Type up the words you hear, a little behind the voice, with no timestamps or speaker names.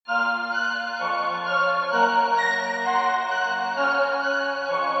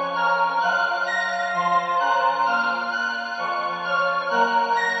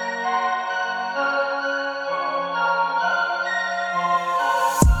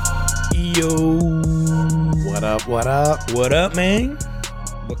Yo. What up, what up? What up, man?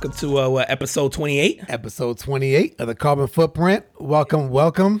 Welcome to episode 28. Episode 28 of the Carbon Footprint.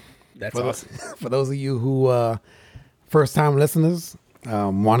 Welcome. That's for awesome. For those of you who first-time listeners,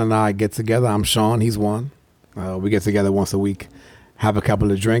 Juan and I get together. I'm Sean, he's Juan. We get together once a week, have a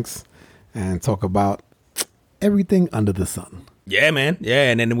couple of drinks, and talk about everything under the sun. Yeah, man. Yeah,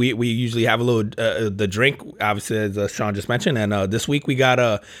 and then we usually have a little the drink, obviously, as Sean just mentioned. And this week we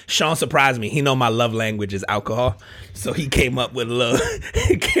got Sean surprised me. He know my love language is alcohol, so he came up with a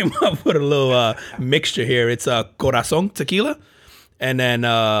little mixture here. It's Corazon tequila, and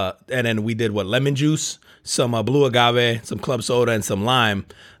then we did lemon juice, some blue agave, some club soda, and some lime.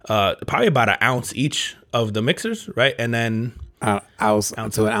 Probably about an ounce each of the mixers, right? And then ounce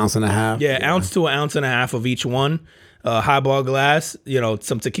to an ounce and a half. Yeah, ounce to an ounce and a half of each one. Highball glass,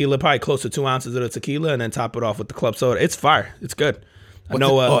 some tequila, probably close to 2 ounces of the tequila, and then top it off with the club soda. It's fire. It's good. I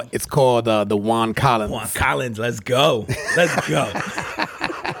know. It's called the Juan Collins. Juan Collins. Let's go.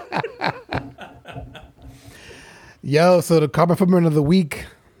 Yo, so the Carbon Footprint of the week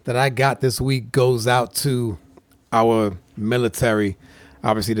that I got this week goes out to our military.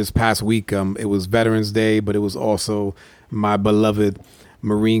 Obviously, this past week, it was Veterans Day, but it was also my beloved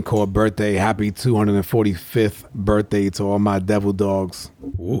Marine Corps birthday. Happy 245th birthday to all my devil dogs.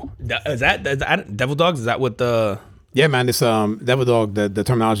 Ooh. Is that devil dogs? Is that what the... Yeah, man, this devil dog, the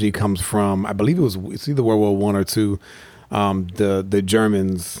terminology comes from, I believe it's either World War I or II. The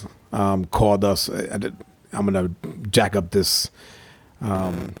Germans called us, I'm going to jack up this,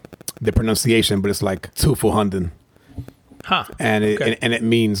 the pronunciation, but it's like Zufelhunden. Huh. And it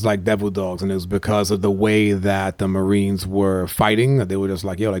means like devil dogs, and it was because of the way that the Marines were fighting. That they were just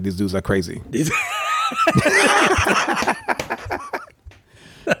like, yo, like these dudes are crazy.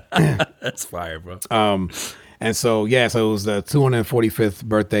 That's fire, bro. And so it was the 245th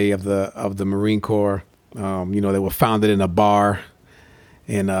birthday of the Marine Corps. They were founded in a bar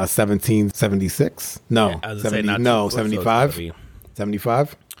in 1776. No, yeah, 75.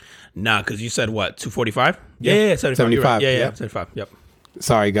 75. Nah, because you said what, 245? Yeah, 75. 75. Right. Yeah, Yep. 75. Yep.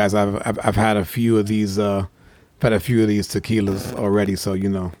 Sorry, guys. I've had a few of these. Tequilas already,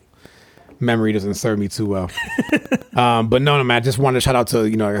 so memory doesn't serve me too well. But no, man. I just wanted to shout out to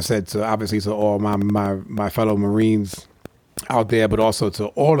like I said, to obviously to all my fellow Marines out there, but also to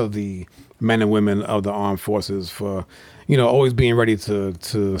all of the men and women of the armed forces for always being ready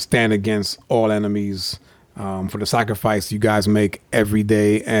to stand against all enemies. For the sacrifice you guys make every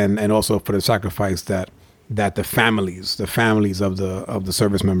day, and also for the sacrifice that the families of the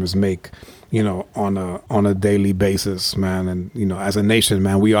service members make, on a daily basis, man. And as a nation,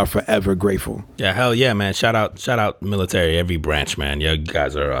 man, we are forever grateful. Yeah, hell yeah, man. Shout out military, every branch, man. Yeah, you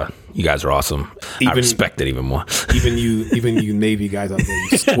guys are awesome. I respect it even more. even you Navy guys out there,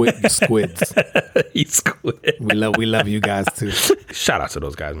 you squids. You squid. We love you guys too. Shout out to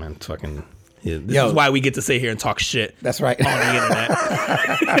those guys, man. It's fucking. Yeah, this is why we get to sit here and talk shit. That's right. On the internet.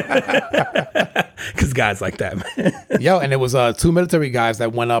 Because guys like that, man. Yo, and it was two military guys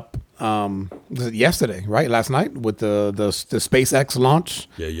that went up yesterday, right? Last night with the SpaceX launch.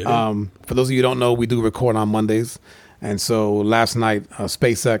 Yeah. For those of you who don't know, we do record on Mondays. And so last night,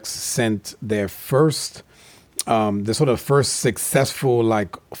 SpaceX sent their first successful,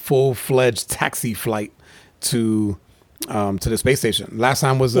 like full-fledged taxi flight to the space station. Last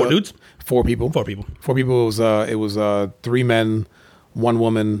time was 4 dudes? 4 people. 4 people. 4 people. It was 3 men, 1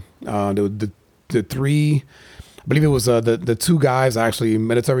 woman. The 3, I believe it was the 2 guys are actually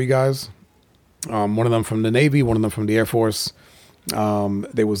military guys. One of them from the Navy, one of them from the Air Force.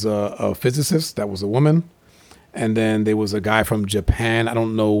 There was a physicist that was a woman, and then there was a guy from Japan. I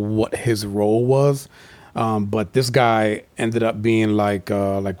don't know what his role was. But this guy ended up being like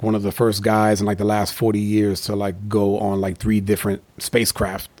one of the first guys in like the last 40 years to like go on like 3 different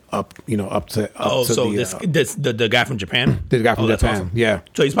spacecraft up to the guy from Japan? The guy from Japan, awesome. Yeah.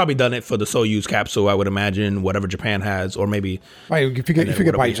 So he's probably done it for the Soyuz capsule, I would imagine, whatever Japan has, or maybe... Right, you forget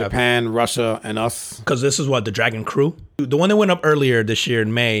probably Japan, Russia, and us. Because this is what, the Dragon Crew? The one that went up earlier this year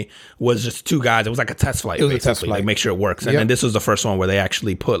in May was just 2 guys. It was like a test flight. It was a test flight. Like, make sure it works. And then this was the first one where they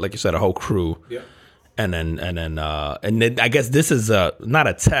actually put, like you said, a whole crew. Yeah. And then I guess this is not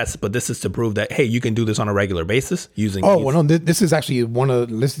a test, but this is to prove that, hey, you can do this on a regular basis using. Oh, well, no, this is actually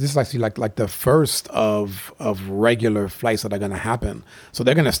this is actually like the first of regular flights that are going to happen. So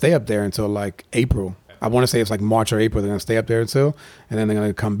they're going to stay up there until like April. I want to say it's like March or April. They're going to stay up there until, and then they're going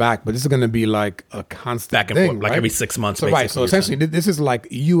to come back. But this is going to be like a constant back and thing, forth, like right? every 6 months. So, right. So essentially, this is like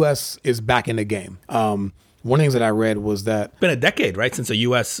U.S. is back in the game. one of the things that I read was that Been a decade, right, since a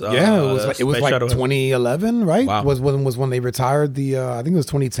U.S. it was space like shuttle. 2011, right? Wow. Was when they retired the I think it was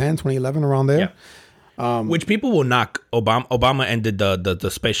 2010, 2011 around there. Yeah. Which people will knock. Obama ended the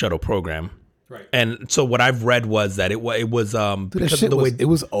space shuttle program. Right. And so what I've read was that it was Dude, that because shit of the way it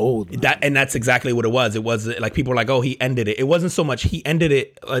was old. Man. and that's exactly what it was. It was like people were like, oh, he ended it. It wasn't so much he ended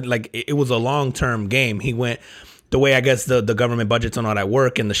it like it was a long-term game. He went the way I guess the government budgets and all that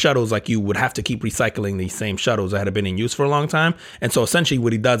work, and the shuttles, like you would have to keep recycling these same shuttles that had been in use for a long time. And so essentially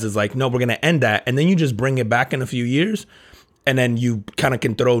what he does is like, no, we're going to end that. And then you just bring it back in a few years. And then you kind of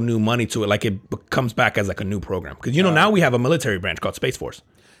can throw new money to it. Like it comes back as like a new program. Because, now we have a military branch called Space Force.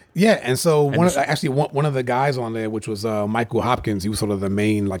 Yeah, and so one of the guys on there, which was Michael Hopkins, he was sort of the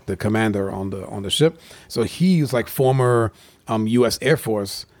main, like the commander on the ship. So he was like former U.S. Air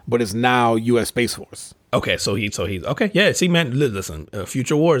Force, but is now U.S. Space Force. Okay, so he's okay. Yeah, see, man, listen,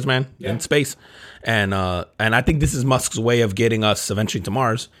 future wars, man, in space, and I think this is Musk's way of getting us eventually to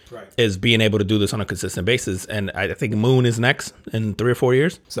Mars, right. Is being able to do this on a consistent basis. And I think Moon is next in 3 or 4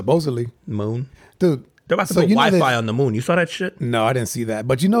 years. Supposedly, Moon, dude. They're about to put Wi-Fi on the moon. You saw that shit? No, I didn't see that.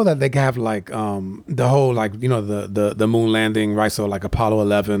 But you know that they can have like the whole like the moon landing, right? So like Apollo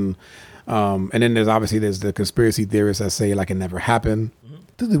 11, and then there's the conspiracy theorists that say like it never happened. Mm-hmm.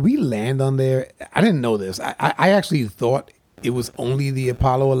 Dude, did we land on there? I didn't know this. I actually thought it was only the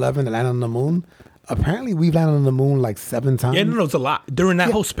Apollo 11 that landed on the moon. Apparently, we've landed on the moon like 7 times. Yeah, no, it's a lot during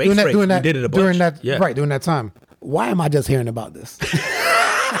that whole space race. We did it a bunch. During that time. Why am I just hearing about this?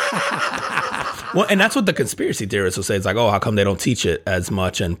 Well, and that's what the conspiracy theorists will say. It's like, oh, how come they don't teach it as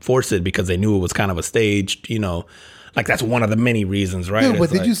much and force it because they knew it was kind of a staged, like that's one of the many reasons, right? Yeah, but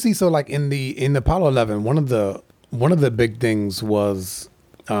did you see? So like in Apollo 11, one of the big things was,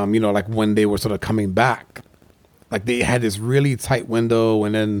 like when they were sort of coming back, like they had this really tight window,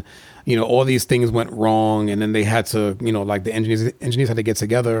 and then all these things went wrong, and then they had to, like the engineers had to get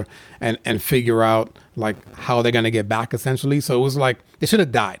together and figure out like how they're gonna get back essentially. So it was like they should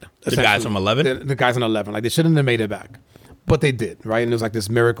have died. The guys from 11, the guys on 11, like they shouldn't have made it back, but they did, right? And it was like this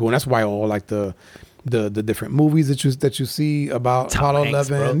miracle, and that's why all like the different movies that you see about Tom Apollo Hanks,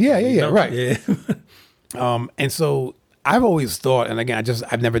 11, bro. yeah, right. Yeah. And so I've always thought, and again,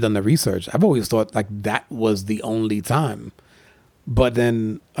 I've never done the research. I've always thought like that was the only time. But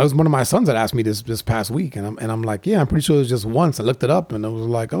then it was one of my sons that asked me this past week, and I'm like, yeah, I'm pretty sure it was just once. I looked it up, and I was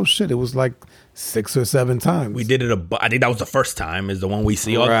like, oh shit, it was like 6 or 7 times. We did it I think that was the first time, is the one we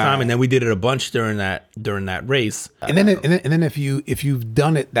see all the time, and then we did it a bunch during that race. And then if you've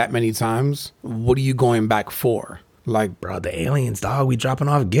done it that many times, what are you going back for? Like, bro, the aliens, dog, we dropping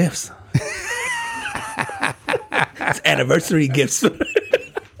off gifts. It's anniversary gifts.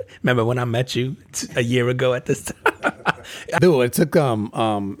 Remember when I met you a year ago at this time? Dude, it took I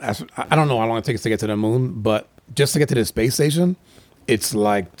don't know how long it takes to get to the moon, but just to get to the space station, it's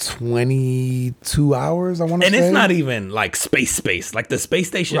like 22 hours, I want to say. And it's not even like space. Like the space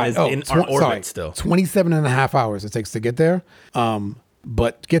station is in our orbit still. 27 and a half hours it takes to get there.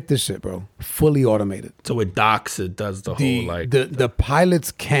 But get this shit, bro. Fully automated. So it docks, it does the whole like... The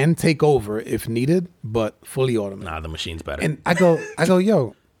pilots can take over if needed, but fully automated. Nah, the machine's better. And I go,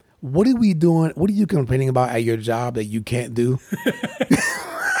 yo, what are we doing? What are you complaining about at your job that you can't do?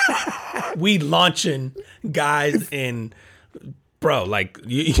 We launching guys in... Bro, like,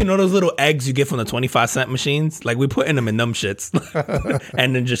 you know those little eggs you get from the 25-cent machines? Like, we putting them in them shits.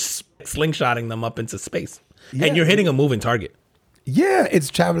 And then just slingshotting them up into space. Yeah. And you're hitting a moving target. Yeah,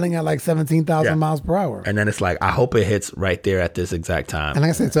 it's traveling at like 17,000 miles per hour. And then it's like, I hope it hits right there at this exact time. And like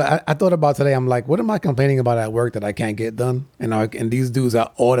I said, so I thought about today, I'm like, what am I complaining about at work that I can't get done? And these dudes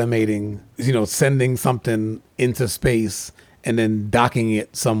are automating, sending something into space and then docking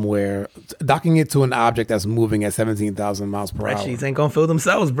it somewhere, docking it to an object that's moving at 17,000 miles per hour. Spreadsheets ain't gonna fill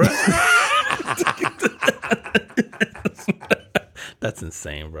themselves, bro. That's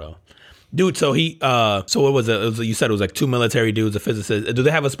insane, bro. Dude, so so what was it? You said it was like 2 military dudes, a physicist. Do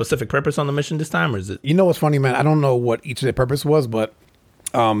they have a specific purpose on the mission this time, or is it? You know what's funny, man? I don't know what each of their purpose was, but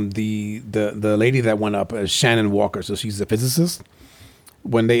the lady that went up is Shannon Walker, so she's a physicist.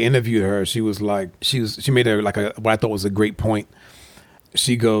 When they interviewed her, she was like, she made what I thought was a great point.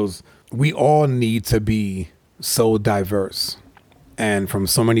 She goes, "We all need to be so diverse, and from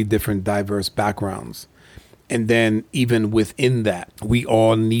so many different diverse backgrounds." And then even within that, we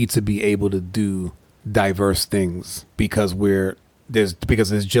all need to be able to do diverse things because there's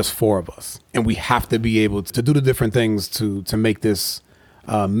just 4 of us. And we have to be able to do the different things to make this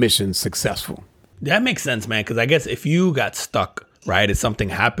mission successful. That makes sense, man. Because I guess if you got stuck, right, if something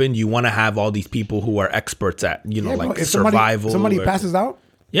happened, you want to have all these people who are experts at, like survival. Somebody passes out,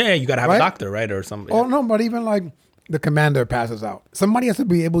 Yeah, you got to have Right? a doctor, right? Or something. Oh no, but even like the commander passes out. Somebody has to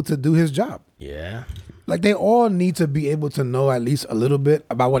be able to do his job. Yeah. Like they all need to be able to know at least a little bit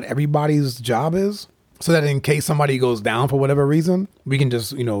about what everybody's job is, so that in case somebody goes down for whatever reason, we can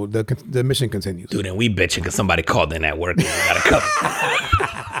just the mission continues. Dude, and we bitching because somebody called in at work and we got to cover.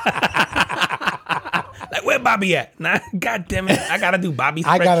 Like, where Bobby at? Nah, God damn it. I got to do Bobby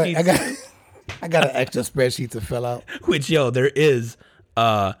spreadsheets. I got an extra spreadsheet to fill out. Which, there is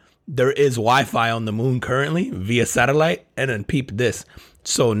Wi-Fi on the moon currently via satellite. And then peep this.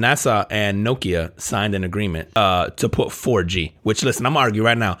 So NASA and Nokia signed an agreement to put 4G, which, listen, I'm going to argue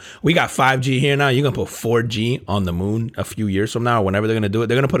right now. We got 5G here now. You're going to put 4G on the moon a few years from now, or whenever they're going to do it.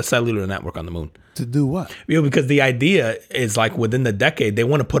 They're going to put a cellular network on the moon. To do what? Because the idea is like within the decade, they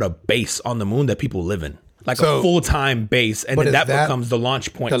want to put a base on the moon that people live in. Like a full-time base, and then that becomes the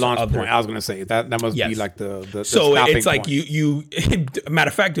launch point. The launch point. I was going to say that must be like the so it's like point. you. Matter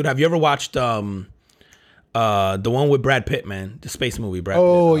of fact, dude, have you ever watched the one with Brad Pitt, man, the space movie? Brad Pitt.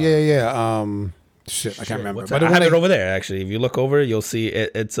 Oh yeah. Shit, I can't remember. But I have it over there. Actually, if you look over, you'll see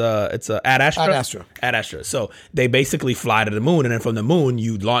it's Ad Astra. Ad Astra. So they basically fly to the moon, and then from the moon,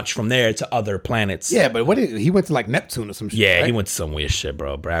 you launch from there to other planets. Yeah, but he went to like Neptune or some shit. Yeah, right? he went to some weird shit,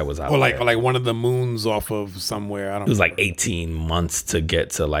 bro. Brad was out or like there. one of the moons off of somewhere. I don't. It was like 18 months to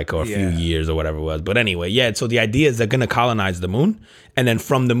get to like, or a few Yeah. years or whatever it was. But anyway, yeah. So the idea is they're gonna colonize the moon, and then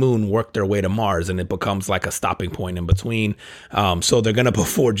from the moon work their way to Mars, and it becomes like a stopping point in between. So they're gonna put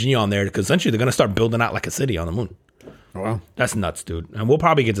 4G on there because essentially they're gonna start building out like a city on the moon. Oh, wow. That's nuts, dude. And we'll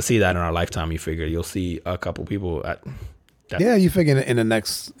probably get to see that in our lifetime. You figure you'll see a couple people at. Yeah, you figure in the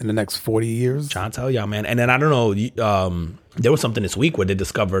next 40 years. Trying to tell y'all, man. And then I don't know. There was something this week where they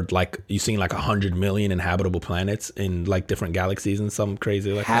discovered like you seen like 100 million inhabitable planets in like different galaxies and some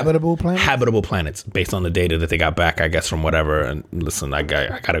crazy like Habitable planets? Habitable planets based on the data that they got back, I guess, from whatever. And listen, I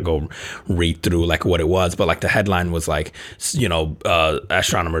gotta go read through like what it was, but like the headline was like,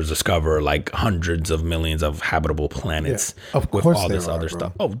 astronomers discover like hundreds of millions of habitable planets Of with course all there this are, other bro.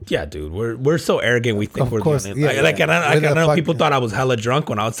 stuff. Oh yeah, dude, we're so arrogant. We think Of we're course, the- yeah, like, yeah. and I Where the know fuck- people thought I was hella drunk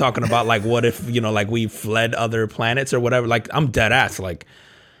when I was talking about like what if like we fled other planets or whatever. Like I'm dead ass. Like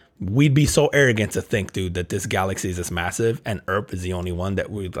we'd be so arrogant to think, dude, that this galaxy is this massive and Earth is the only one that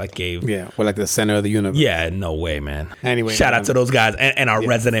we like gave. Yeah, we're like the center of the universe. Yeah, no way, man. Anyway, shout out man. to those guys and our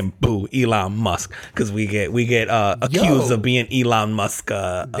resident boo, Elon Musk, because we get accused of being Elon Musk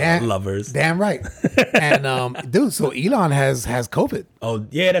lovers. Damn right. And dude, so Elon has COVID. Oh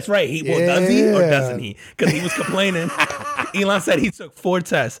yeah, that's right. Does he or Yeah. doesn't he? Because he was complaining. Elon said he took 4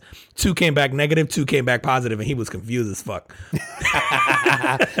 tests, 2 came back negative, 2 came back positive, and he was confused as fuck.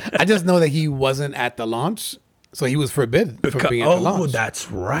 I just know that he wasn't at the launch, so he was forbidden from being at the launch.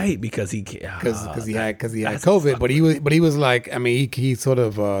 That's right, because he Because he had COVID, but he was like, I mean, he sort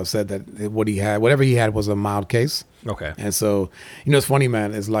of said that whatever he had was a mild case. Okay. And so, it's funny,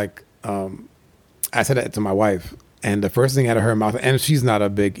 man. It's like I said that to my wife, and the first thing out of her mouth, and she's not a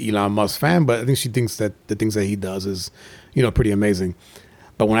big Elon Musk fan, but I think she thinks that the things that he does is, pretty amazing.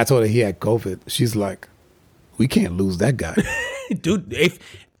 But when I told her he had COVID, she's like, "We can't lose that guy." Dude,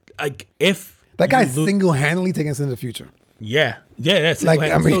 if That guy's single-handedly taking us into the future. Yeah, that's Like,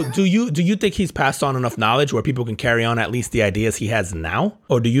 like. I mean- So do you think he's passed on enough knowledge where people can carry on at least the ideas he has now,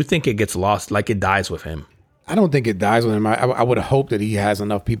 or do you think it gets lost, like it dies with him? I don't think it dies with him. I would hope that he has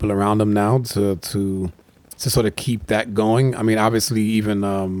enough people around him now to sort of keep that going. I mean, obviously, even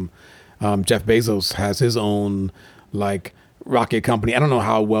Jeff Bezos has his own like rocket company. I don't know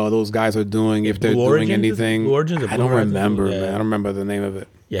how well those guys are doing, if they're Blue doing Origin? anything. Blue Origin or I Blue don't Horizon? remember, Yeah. man. I don't remember the name of it.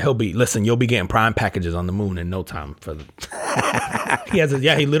 Yeah, you'll be getting prime packages on the moon in no time for the.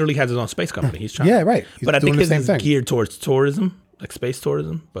 He literally has his own space company. He's trying. Yeah, right. He's but I doing think the his same is thing. geared towards tourism, like space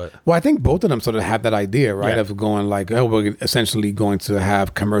tourism. But Well, I think both of them sort of have that idea, right? Yeah. Of going like, oh, we're essentially going to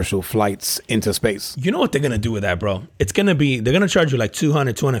have commercial flights into space. you know what they're gonna do with that, bro? It's gonna be they're gonna charge you like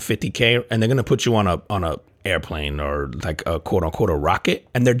 250K, and they're gonna put you on a airplane or like a quote unquote a rocket,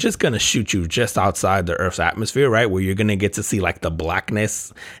 and they're just gonna shoot you just outside the Earth's atmosphere, right? Where you're gonna get to see like the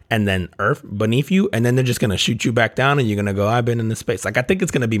blackness and then Earth beneath you, and then they're just gonna shoot you back down, and you're gonna go, I've been in this space. Like I think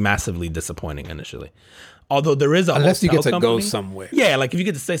it's gonna be massively disappointing initially. Although there is Unless you hotel get to go company- somewhere. Yeah, like if you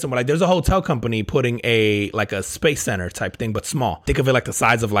get to stay somewhere, like there's a hotel company putting a space center type thing, but small. Think of it like the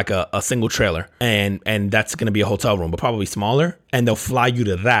size of like a single trailer, and that's gonna be a hotel room, but probably smaller. And they'll fly you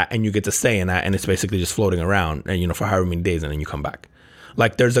to that, and you get to stay in that, and it's basically just floating around, and for however many days, and then you come back.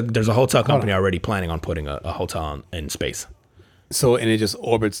 Like there's a hotel company already planning on putting a hotel in space. So, and it just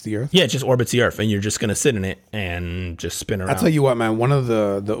orbits the Earth. Yeah, it just orbits the Earth, and you're just gonna sit in it and just spin around. I'll tell you what, man. One of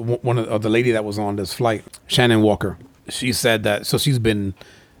the lady that was on this flight, Shannon Walker, she said that. So she's been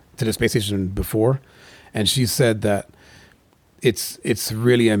to the space station before, and she said that it's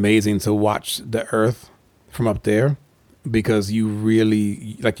really amazing to watch the Earth from up there, because you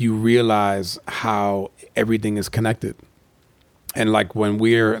really you realize how everything is connected. And like when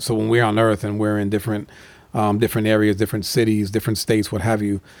we're on Earth and we're in different areas, different cities, different states, what have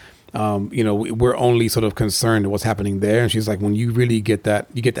you, we're only sort of concerned with what's happening there. And she's like, when you really get that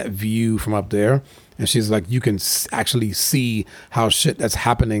view from up there, and she's like, you can actually see how shit that's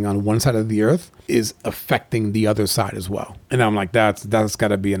happening on one side of the Earth is affecting the other side as well. And I'm like, that's got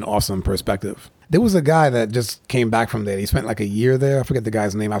to be an awesome perspective. There was a guy that just came back from there. He spent like a year there. I forget the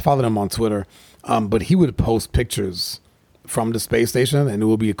guy's name. I followed him on Twitter, but he would post pictures from the space station, and it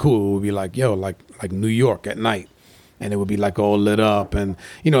would be cool. It would be like, yo, like New York at night. And it would be like all lit up, and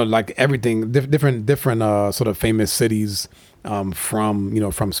like everything, different sort of famous cities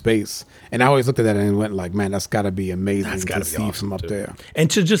from space. And I always looked at that and went like, man, that's got to be amazing to see awesome, from up there, and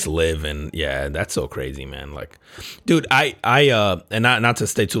to just live. And yeah, that's so crazy, man. Like, dude, I and not to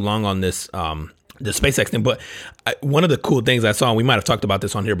stay too long on this the SpaceX thing, but one of the cool things I saw, and we might have talked about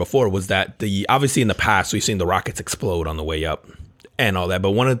this on here before, was that obviously in the past we've seen the rockets explode on the way up and all that.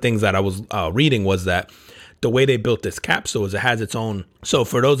 But one of the things that I was reading was that the way they built this capsule is it has its own. So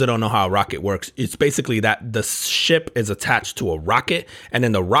for those that don't know how a rocket works, it's basically that the ship is attached to a rocket, and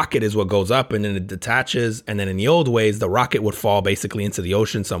then the rocket is what goes up, and then it detaches. And then in the old ways, the rocket would fall basically into the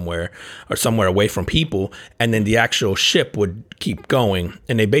ocean somewhere away from people. And then the actual ship would keep going.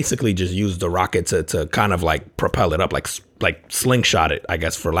 And they basically just use the rocket to kind of like propel it up, like slingshot it, I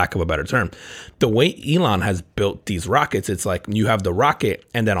guess, for lack of a better term. The way Elon has built these rockets, it's like you have the rocket,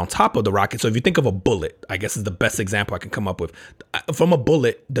 and then on top of the rocket, so if you think of a bullet, I guess is the best example I can come up with. From a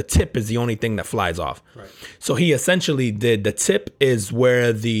bullet, the tip is the only thing that flies off. Right. So he essentially did, the tip is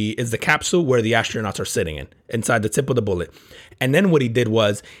where the capsule where the astronauts are sitting inside the tip of the bullet. And then what he did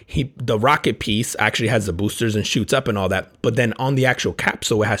was the rocket piece actually has the boosters and shoots up and all that. But then on the actual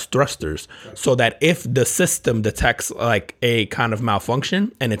capsule, it has thrusters, right, so that if the system detects like a kind of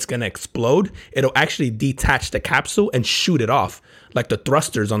malfunction and it's going to explode, it'll actually detach the capsule and shoot it off. Like the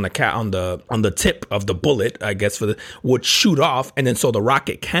thrusters on the tip of the bullet, I guess, would shoot off. And then so the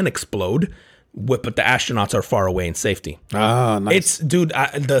rocket can explode. But the astronauts are far away in safety. Ah, nice. It's, dude,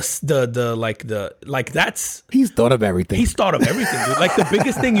 that's he's thought of everything. He's thought of everything, dude. Like the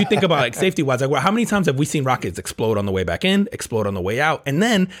biggest thing you think about, like safety wise, like, well, how many times have we seen rockets explode on the way back in, explode on the way out, and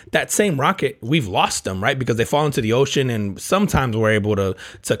then that same rocket, we've lost them, right? Because they fall into the ocean, and sometimes we're able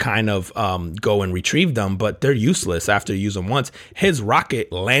to kind of go and retrieve them, but they're useless after you use them once. His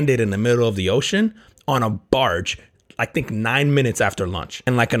rocket landed in the middle of the ocean on a barge, I think 9 minutes after lunch,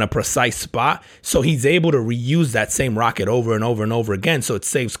 and like in a precise spot. So he's able to reuse that same rocket over and over and over again. So it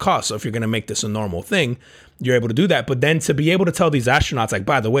saves costs. So if you're going to make this a normal thing, you're able to do that. But then to be able to tell these astronauts, like,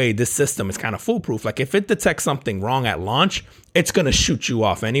 by the way, this system is kind of foolproof. Like if it detects something wrong at launch, it's going to shoot you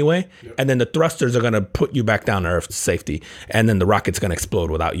off anyway. Yep. And then the thrusters are going to put you back down to Earth to safety. And then the rocket's going to explode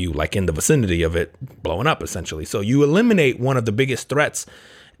without you, like in the vicinity of it blowing up, essentially. So you eliminate one of the biggest threats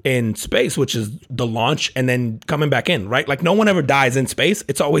in space, which is the launch and then coming back in, right? Like no one ever dies in space.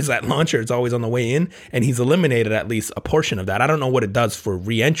 It's always that launcher. It's always on the way in, and he's eliminated at least a portion of that. I don't know what it does for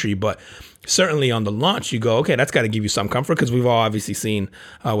re-entry, but certainly on the launch, you go, okay, that's got to give you some comfort, because we've all obviously seen,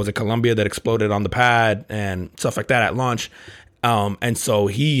 was it Columbia that exploded on the pad and stuff like that at launch. And so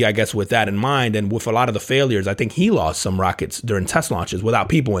he, I guess with that in mind, and with a lot of the failures, I think he lost some rockets during test launches without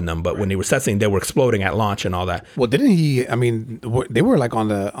people in them. But when they were testing, they were exploding at launch and all that. Well, didn't he? I mean, they were like on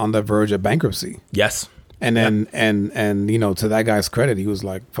the verge of bankruptcy. Yes. And then, and to that guy's credit, he was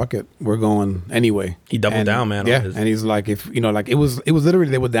like, "Fuck it, we're going anyway." He doubled down, man. Yeah, and he's like, if like it was literally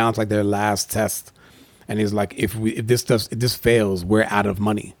they were down to like their last test, and he's like, if this fails, we're out of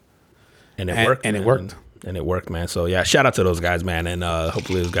money. And it worked. And it worked. And it worked, man. So yeah, shout out to those guys, man. And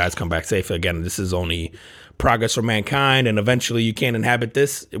hopefully those guys come back safe. Again, this is only progress for mankind, and eventually you can't inhabit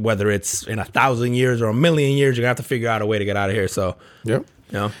this, whether it's in 1,000 years or 1,000,000 years. You're gonna have to figure out a way to get out of here. So yep.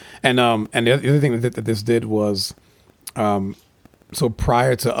 Yeah. And the other thing that this did was, so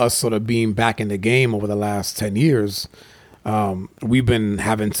prior to us sort of being back in the game over the last 10 years, we've been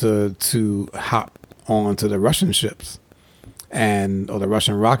having to hop on to the Russian ships or the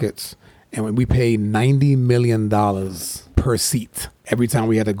Russian rockets. And when we paid $90 million per seat every time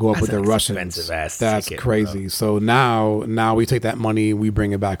we had to go up with the Russians, that's ticket, crazy. Bro. So now we take that money, we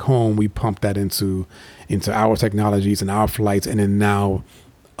bring it back home, we pump that into our technologies and our flights, and then now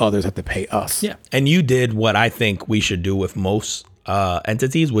others have to pay us. Yeah, and you did what I think we should do with most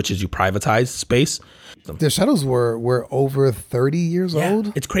entities, which is you privatize space. The shuttles were over 30 years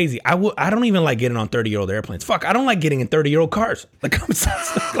old. It's crazy. I don't even like getting on 30-year-old airplanes. Fuck, I don't like getting in 30-year-old cars. Like it's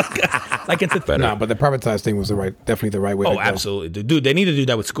better. No, but the privatized thing was definitely the right way to go. Absolutely. Dude, they need to do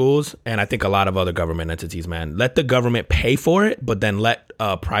that with schools, and I think a lot of other government entities, man. Let the government pay for it, but then let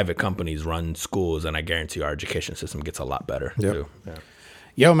private companies run schools, and I guarantee our education system gets a lot better, too. Yeah.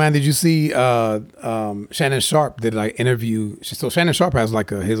 Yo, man, did you see Shannon Sharp did like interview? So Shannon Sharp has like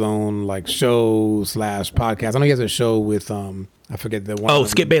his own like show / podcast. I know he has a show with I forget the one. Oh,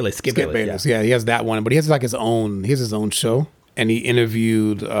 Skip Bayless. Skip Bayless. Yeah, he has that one, but he has like his own. He has his own show, and he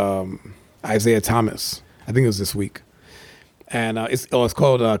interviewed Isaiah Thomas. I think it was this week, and it's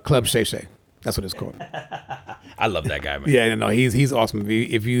called Club Shay Shay. That's what it's called. I love that guy, man. Yeah, no, he's awesome.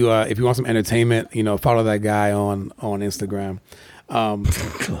 If you want some entertainment, follow that guy on Instagram.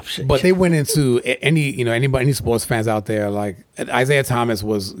 But they went into any sports fans out there, like Isaiah Thomas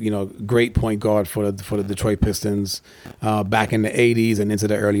was great point guard for the Detroit Pistons back in the 80s and into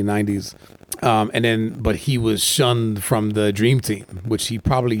the early 90s, but he was shunned from the Dream Team, which he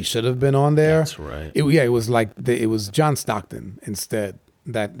probably should have been on there. That's right. It was John Stockton instead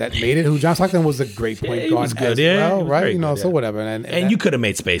that made it. Who John Stockton was a great point guard. Was good, right? Good, so whatever. And you could have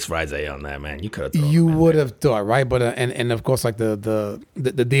made space for Isaiah on that, man. You could have. You would have thought, right? But and of course, like the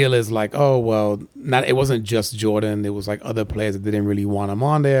deal is like, oh well, it wasn't just Jordan. It was like other players that didn't really want him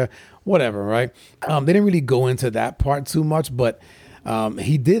on there. Whatever, right? They didn't really go into that part too much, but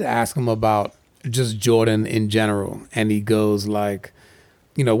he did ask him about just Jordan in general, and he goes like,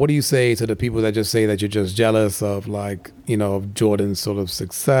 what do you say to the people that just say that you're just jealous of of Jordan's sort of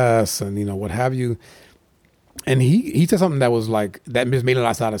success and, what have you? And he said something that was like, that just made a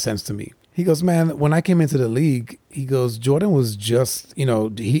lot of sense to me. He goes, man, when I came into the league, he goes, Jordan was just,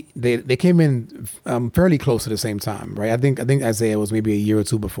 they came in fairly close to the same time, right? I think Isaiah was maybe a year or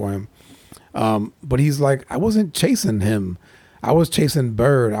two before him. But he's like, I wasn't chasing him. I was chasing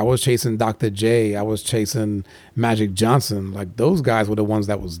Bird. I was chasing Dr. J. I was chasing Magic Johnson. Like those guys were the ones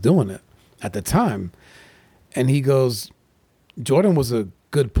that was doing it at the time. And he goes, Jordan was a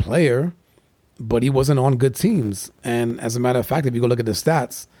good player, but he wasn't on good teams. And as a matter of fact, if you go look at the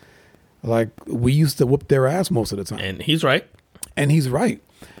stats, like we used to whoop their ass most of the time. And he's right.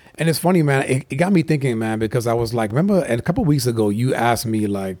 And it's funny, man. It got me thinking, man, because I was like, remember a couple of weeks ago, you asked me,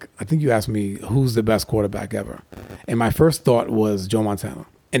 who's the best quarterback ever? And my first thought was Joe Montana.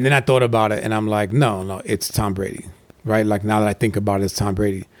 And then I thought about it and I'm like, no, it's Tom Brady, right? Like now that I think about it, it's Tom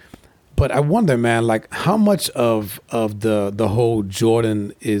Brady. But I wonder, man, like how much of the whole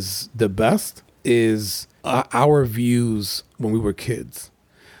Jordan is the best is our views when we were kids.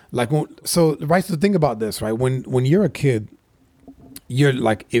 So think about this, right? When you're a kid, you're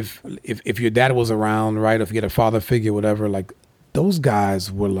like, if your dad was around, right? If you had a father figure, whatever, like those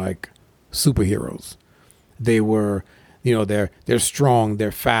guys were like superheroes. They were, they're strong,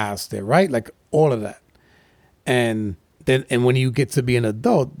 they're fast, they're right, like all of that. And when you get to be an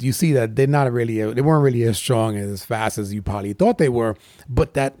adult, you see that they weren't really as strong and as fast as you probably thought they were.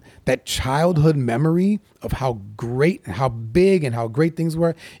 But that childhood memory of how great, how big, and how great things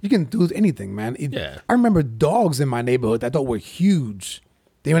were, you can do anything, man. I remember dogs in my neighborhood that I thought were huge.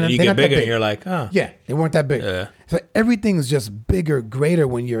 You get bigger, and you're like, oh. Yeah, they weren't that big. Yeah. So everything's just bigger, greater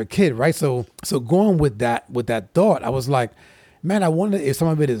when you're a kid, right? So going with that thought, I was like, man, I wonder if some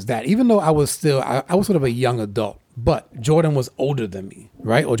of it is that. Even though I was sort of a young adult, but Jordan was older than me,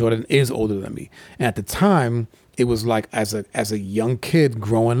 right? Or Jordan is older than me. And at the time, it was like as a young kid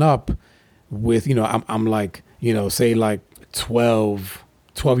growing up with, I'm like, say like 12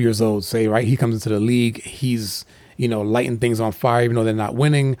 years old, say, right? He comes into the league. He's, lighting things on fire, even though they're not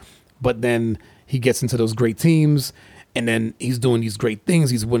winning. But then he gets into those great teams and then he's doing these great things.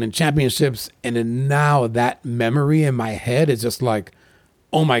 He's winning championships. And then now that memory in my head is just like,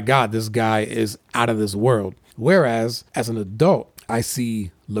 oh my God, this guy is out of this world. Whereas as an adult, I see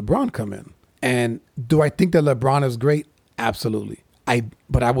LeBron come in. And do I think that LeBron is great? Absolutely.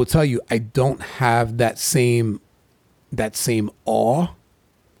 But I will tell you, I don't have that same awe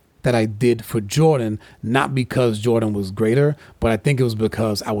that I did for Jordan, not because Jordan was greater, but I think it was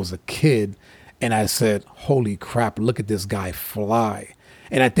because I was a kid and I said, holy crap, look at this guy fly.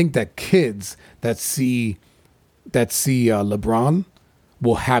 And I think that kids that see LeBron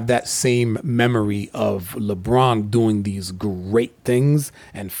will have that same memory of LeBron doing these great things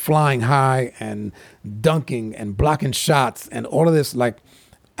and flying high and dunking and blocking shots and all of this. Like,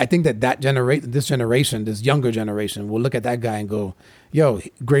 I think this younger generation will look at that guy and go, yo,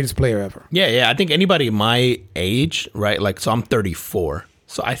 greatest player ever. Yeah. I think anybody my age, right? Like, so I'm 34.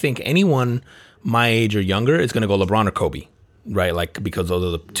 So I think anyone my age or younger is going to go LeBron or Kobe, right? Like, because those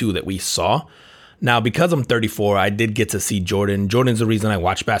are the two that we saw. Now, because I'm 34, I did get to see Jordan. Jordan's the reason I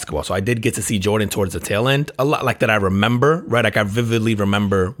watch basketball. So I did get to see Jordan towards the tail end a lot, like that I remember, right? Like I vividly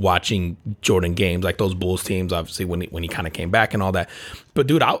remember watching Jordan games, like those Bulls teams, obviously when he kind of came back and all that. But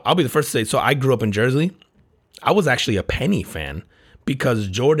dude, I'll be the first to say, so I grew up in Jersey. I was actually a Penny fan because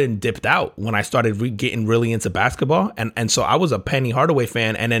Jordan dipped out when I started getting really into basketball. And so I was a Penny Hardaway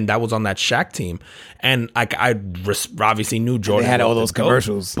fan. And then that was on that Shaq team. And I obviously knew Jordan. They had all those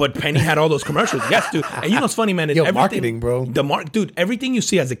commercials. But Penny had all those commercials. Yes, dude. And you know what's funny, man? Is marketing, bro. Dude, everything you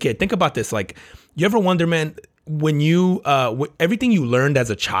see as a kid. Think about this. Like, you ever wonder, man, when you, everything you learned as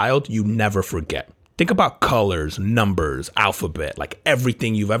a child, you never forget. Think about colors, numbers, alphabet, like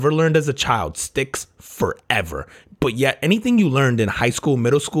everything you've ever learned as a child sticks forever. But yet anything you learned in high school,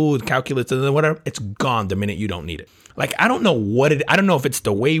 middle school, calculus, and whatever, it's gone the minute you don't need it. Like, I don't know I don't know if it's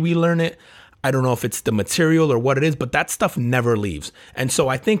the way we learn it. I don't know if it's the material or what it is, but that stuff never leaves. And so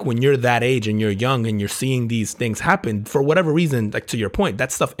I think when you're that age and you're young and you're seeing these things happen, for whatever reason, like to your point,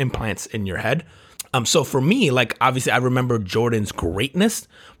 that stuff implants in your head. So for me, like, obviously I remember Jordan's greatness.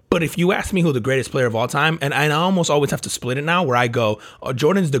 But if you ask me who the greatest player of all time, and I almost always have to split it now, where I go,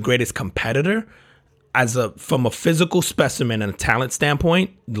 Jordan's the greatest competitor. From a physical specimen and a talent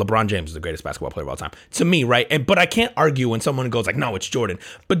standpoint, LeBron James is the greatest basketball player of all time to me, right? But I can't argue when someone goes like, no, it's Jordan.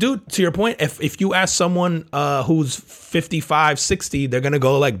 But dude, to your point, if you ask someone who's 55, 60, they're gonna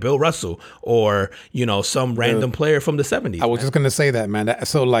go like Bill Russell or some random player from the 70s. I was just gonna say that, man.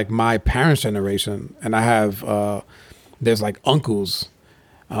 So like my parents' generation, and I have there's like uncles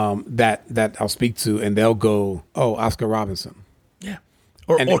that I'll speak to, and they'll go, oh, Oscar Robinson. Yeah.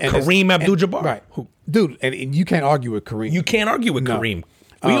 Or Kareem Abdul-Jabbar. Right. Dude, and you can't argue with Kareem. You can't argue with Kareem.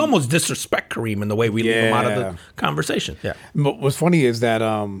 We almost disrespect Kareem in the way we leave him out of the conversation. Yeah. But what's funny is that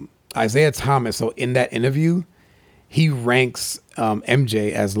Isaiah Thomas, so in that interview, he ranks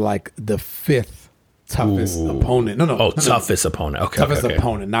MJ as like the fifth toughest opponent. Toughest opponent. Okay. Toughest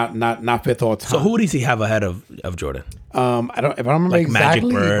opponent, not fifth all time. So who does he have ahead of Jordan? I don't remember like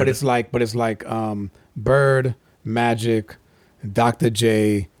exactly, but it's like Bird, Magic, Dr.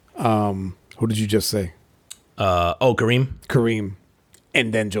 J, who did you just say? Kareem,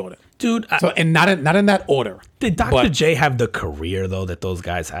 and then Jordan. Dude, and not in that order. Did Dr. J have the career though that those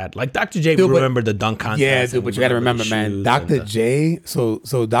guys had? Like Dr. J, remember the dunk contest? Yeah, dude, but you got to remember, man. Dr. J. So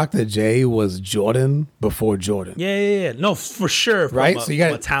Dr. J was Jordan before Jordan. Yeah. No, for sure. Right. So you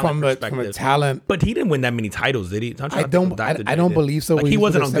got from a talent, but he didn't win that many titles, did he? I don't believe so. Like, he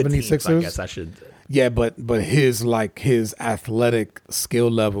wasn't on 76ers. I guess I should. Yeah, but his athletic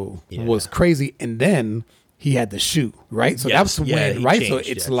skill level was crazy, and then he had to shoot, right? So that's when, right? So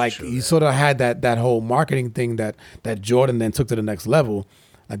it's you sort of had that whole marketing thing that Jordan then took to the next level.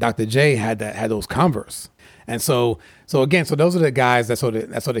 Like Dr. J had those Converse, and so those are the guys that sort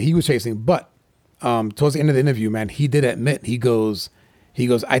of he was chasing. But towards the end of the interview, man, he did admit he goes,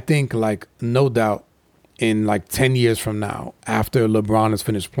 I think like no doubt in like 10 years from now, after LeBron has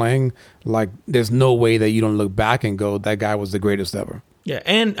finished playing, like there's no way that you don't look back and go, that guy was the greatest ever. Yeah,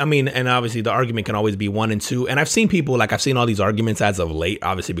 and I mean, and obviously the argument can always be 1 and 2. And I've seen all these arguments as of late,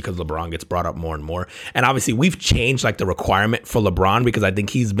 obviously because LeBron gets brought up more and more. And obviously we've changed like the requirement for LeBron because I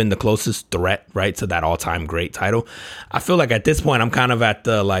think he's been the closest threat, right, to that all-time great title. I feel like at this point I'm kind of at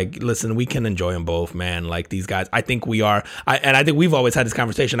the like, listen, we can enjoy them both, man. Like these guys, I think we are. I think we've always had this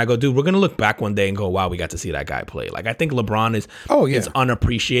conversation. I go, dude, we're going to look back one day and go, wow, we got to see that guy play. Like I think LeBron is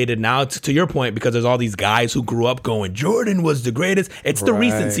unappreciated now, to your point, because there's all these guys who grew up going, Jordan was the greatest. It's the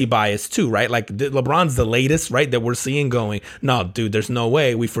recency bias too, right? Like LeBron's the latest, right, that we're seeing going, no, dude, there's no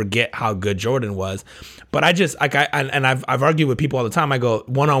way. We forget how good Jordan was. But I just like I've argued with people all the time. I go,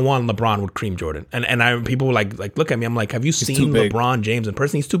 one-on-one, LeBron would cream Jordan, and people like look at me. I'm like, have you seen LeBron James in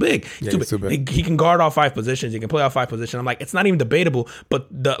person? He's too big. He's too big. He can guard all 5 positions. He can play all 5 positions. I'm like, it's not even debatable. But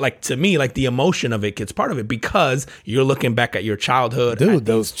to me, like the emotion of it gets part of it because you're looking back at your childhood, dude.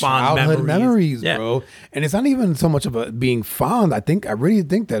 Those childhood memories, bro. And it's not even so much of a being fond. I really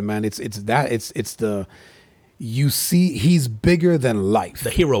think that, man. It's the. You see, he's bigger than life.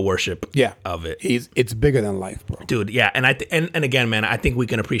 The hero worship of it. It's bigger than life, bro. Dude, yeah. And and again, man, I think we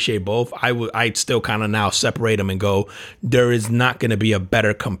can appreciate both. I'd still kind of now separate them and go, there is not going to be a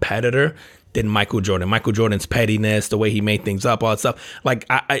better competitor than Michael Jordan. Michael Jordan's pettiness, the way he made things up, all that stuff. Like,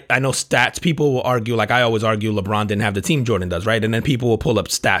 I know stats, people will argue, like I always argue LeBron didn't have the team Jordan does, right? And then people will pull up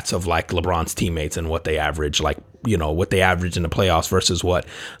stats of like LeBron's teammates and what they average, like, what they average in the playoffs versus what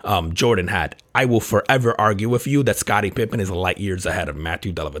Jordan had. I will forever argue with you that Scottie Pippen is light years ahead of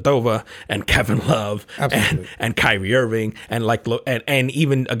Matthew Dellavedova and Kevin Love and Kyrie Irving and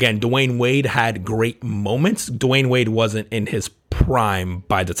even again, Dwayne Wade had great moments. Dwayne Wade wasn't in his prime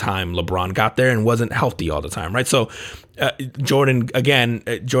by the time LeBron got there and wasn't healthy all the time, right? So Jordan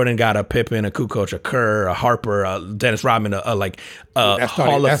got a Pippen, a Kukoc, a Kerr, a Harper, a Dennis Rodman, a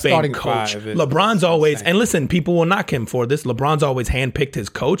Hall of Fame coach. LeBron's always, and listen, people will knock him for this. LeBron's always handpicked his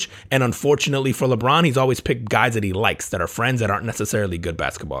coach, and unfortunately for LeBron, he's always picked guys that he likes, that are friends, that aren't necessarily good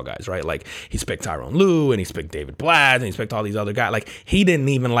basketball guys, right? Like he's picked Tyronn Lue, and he's picked David Blatt, and he's picked all these other guys. Like he didn't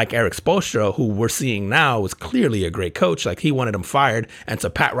even like Eric Spoelstra, who we're seeing now is clearly a great coach. Like he wanted him fired, and to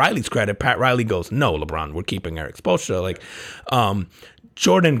Pat Riley's credit, Pat Riley goes, "No, LeBron, we're keeping Eric Spoelstra." Like,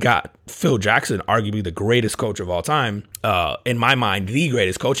 Jordan got Phil Jackson, arguably the greatest coach of all time. In my mind, the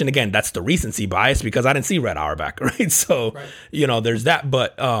greatest coach. And again, that's the recency bias because I didn't see Red Auerbach, right? So, there's that.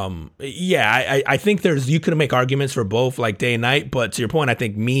 But I think you could make arguments for both, like day and night. But to your point, I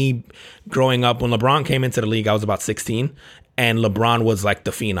think me growing up, when LeBron came into the league, I was about 16. And LeBron was like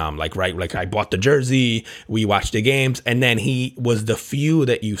the phenom, like I bought the jersey, we watched the games, and then he was the few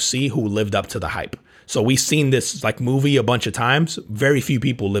that you see who lived up to the hype. So we've seen this like movie a bunch of times. Very few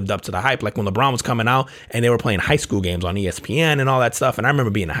people lived up to the hype. Like when LeBron was coming out and they were playing high school games on ESPN and all that stuff. And I remember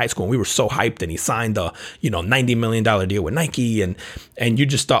being in high school and we were so hyped, and he signed the $90 million deal with Nike, and you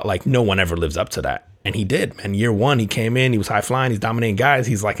just thought like no one ever lives up to that. And he did. And year one, he came in, he was high flying, he's dominating guys.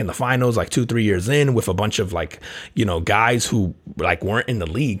 He's like in the finals, like 2-3 years in, with a bunch of like, guys who like weren't in the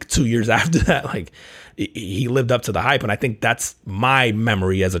league 2 years after that. Like he lived up to the hype. And I think that's my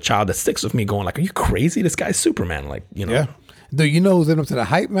memory as a child that sticks with me, going like, are you crazy? This guy's Superman. Like, Yeah. Do you know who's in up to the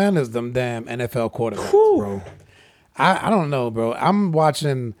hype, man? Is them damn NFL quarterbacks, bro. I don't know, bro. I'm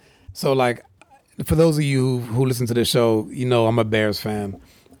watching. So like, for those of you who listen to this show, I'm a Bears fan.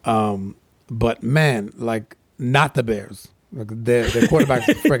 But man, like not the Bears. Like their quarterback's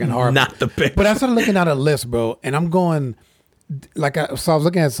freaking horrible. Not the Bears. But I started looking at a list, bro, and I'm going so I was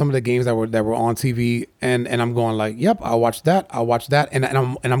looking at some of the games that were on TV, and I'm going like, yep, I'll watch that, and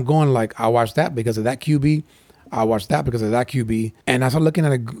I'm going like, I'll watch that because of that QB. I'll watch that because of that QB. And I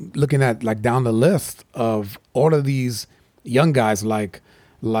started looking at like down the list of all of these young guys, like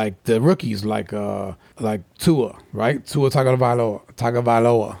the rookies, like Tua, right? Tua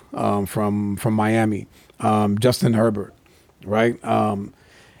Tagovailoa, from Miami, Justin Herbert, right?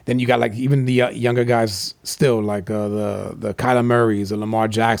 Then you got like even the younger guys still, like the Kyler Murrays, the Lamar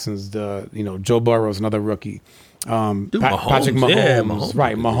Jacksons, the Joe Burrow's another rookie, Patrick Mahomes,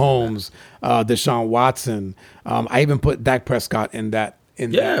 right? Mahomes, Deshaun Watson. I even put Dak Prescott in that.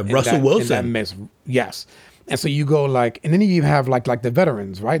 Russell Wilson. In that mix. Yes. And so you go like, and then you have like the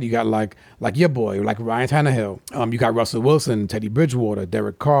veterans, right? You got like your boy, like Ryan Tannehill. You got Russell Wilson, Teddy Bridgewater,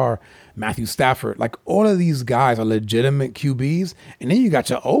 Derek Carr, Matthew Stafford. Like all of these guys are legitimate QBs. And then you got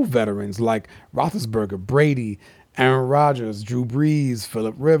your old veterans like Roethlisberger, Brady, Aaron Rodgers, Drew Brees,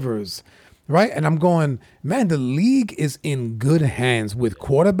 Phillip Rivers, right? And I'm going, man, the league is in good hands with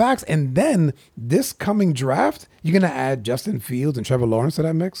quarterbacks. And then this coming draft, you're going to add Justin Fields and Trevor Lawrence to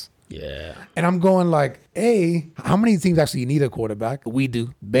that mix? Yeah. And I'm going like, how many teams actually need a quarterback? We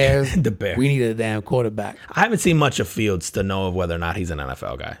do. Bears. The Bears. We need a damn quarterback. I haven't seen much of Fields to know of whether or not he's an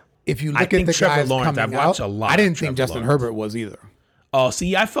NFL guy. If you look at the Trevor guys Lawrence, coming I've watched out, a lot I didn't of think Trevor Justin Lawrence. Herbert was either. Oh,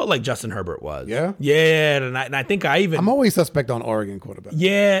 see, I felt like Justin Herbert was. Yeah? Yeah, and I think I'm always suspect on Oregon quarterback.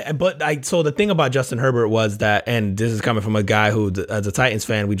 Yeah, but so the thing about Justin Herbert was that, and this is coming from a guy who, as a Titans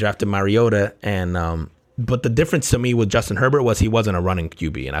fan, we drafted Mariota, and but the difference to me with Justin Herbert was he wasn't a running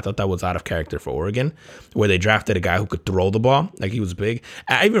QB, and I thought that was out of character for Oregon, where they drafted a guy who could throw the ball, like he was big.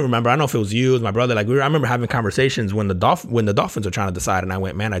 I even remember, I don't know if it was you, it was my brother, like I remember having conversations when the Dolphins were trying to decide, and I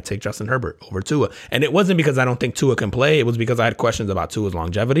went, man, I'd take Justin Herbert over Tua, and it wasn't because I don't think Tua can play, it was because I had questions about Tua's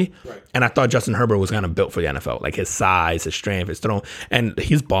longevity, right. And I thought Justin Herbert was kind of built for the NFL, like his size, his strength, his throw, and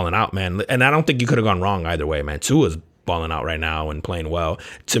he's balling out, man, and I don't think you could have gone wrong either way, man. Tua's balling out right now and playing well.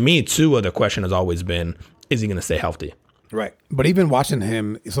 To me, Tua, the question has always been, is he going to stay healthy? Right. But even watching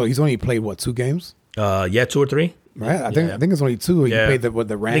him, so he's only played, 2 games? 2 or 3. Right. I think it's only 2. He played the Rams.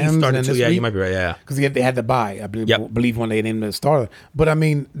 I think he started 2. Yeah, week. You might be right. Yeah. Because they had to buy, I believe when they named him the starter. But I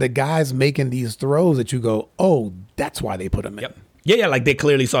mean, the guys making these throws that you go, oh, that's why they put him in. Yep. Yeah, like they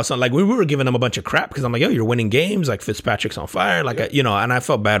clearly saw something. Like we were giving them a bunch of crap because I'm like, yo, you're winning games. Like Fitzpatrick's on fire. Like, and I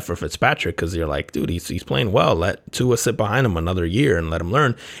felt bad for Fitzpatrick because you're like, dude, he's playing well. Let Tua sit behind him another year and let him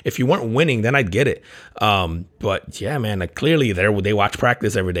learn. If you weren't winning, then I'd get it. But yeah, man, like clearly they watch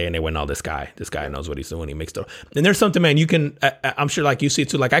practice every day and they went, oh, this guy knows what he's doing. He makes the. And there's something, man, you can. I'm sure, like you see it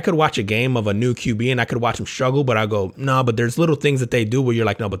too. Like I could watch a game of a new QB and I could watch him struggle, but I go, no, but there's little things that they do where you're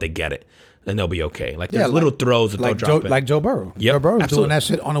like, no, but they get it. And they'll be okay. Like there's little throws that they'll drop in. Like Joe Burrow. Yep, Joe Burrow's absolutely. doing that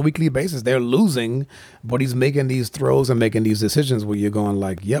shit on a weekly basis. They're losing, but he's making these throws and making these decisions where you're going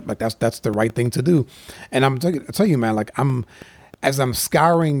like, yep, like that's the right thing to do. And I tell you, man, like as I'm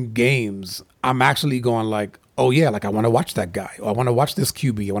scouring games, I'm actually going like, oh yeah, like I want to watch that guy. Or I want to watch this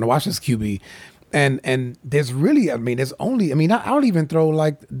QB. I want to watch this QB. And there's really, I mean, there's only, I mean, I'll even throw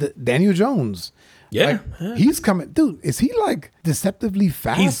like Daniel Jones. Yeah, Like, he's coming, dude. Is he like deceptively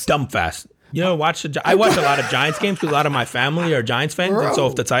fast? He's dumb fast. You know, I watch a lot of Giants games because a lot of my family are Giants fans. And so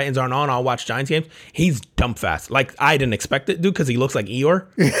if the Titans aren't on, I'll watch Giants games. He's dumb fast. Like, I didn't expect it, dude, because he looks like Eeyore.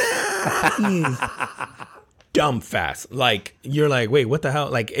 He's dumb fast. Like, you're like, wait, what the hell?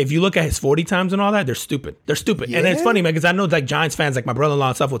 Like, if you look at his 40 times and all that, they're stupid. They're stupid. Yeah. And it's funny, man, because I know like Giants fans, like my brother-in-law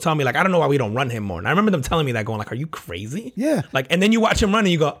and stuff, will tell me, like, I don't know why we don't run him more. And I remember them telling me that, going like, are you crazy? Yeah. Like, and then you watch him run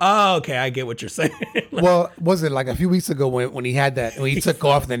and you go, oh, okay, I get what you're saying. Well, was it like a few weeks ago when he had that, when he took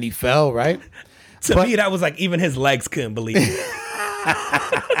off and then he fell, right? To me, that was like even his legs couldn't believe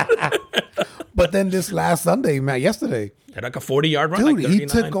it. But then this last Sunday, man, yesterday, Had like a 40-yard run. dude, like he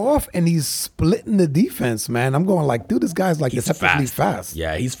took off and he's splitting the defense, man. I'm going like, dude, this guy's like deceptively fast.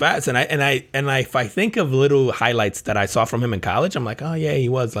 Yeah, he's fast. And if I think of little highlights that I saw from him in college, I'm like, oh yeah, he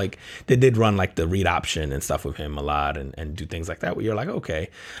was like, they did run like the read option and stuff with him a lot and do things like that where you're like, okay.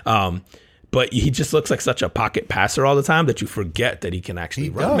 But he just looks like such a pocket passer all the time that you forget that he can actually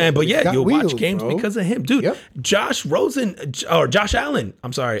run, does. man. But He's yeah, got you'll wheels, watch games bro. because of him, dude. Yep. Josh Allen,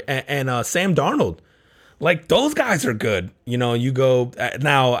 I'm sorry, and Sam Darnold. Like, those guys are good. You know, you go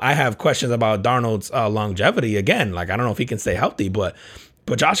now. I have questions about Darnold's longevity again. Like, I don't know if he can stay healthy, but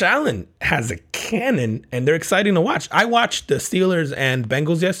Josh Allen has a cannon, and they're exciting to watch. I watched the Steelers and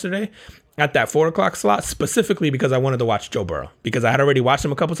Bengals yesterday at that 4:00 slot specifically because I wanted to watch Joe Burrow, because I had already watched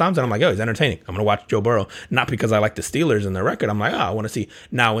him a couple times and I'm like, oh, he's entertaining. I'm gonna watch Joe Burrow, not because I like the Steelers and their record. I'm like, oh, I want to see.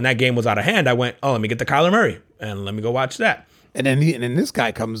 Now, when that game was out of hand, I went, oh, let me get the Kyler Murray and let me go watch that. And then this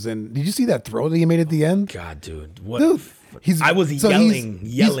guy comes in. Did you see that throw that he made at the end? God, dude, what? Dude, I was yelling.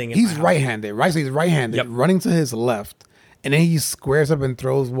 He's right-handed, right? So he's right-handed, Yep. running to his left, and then he squares up and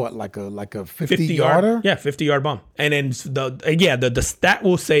throws what, like a 50-yarder? Yeah, 50-yard bomb. And then the stat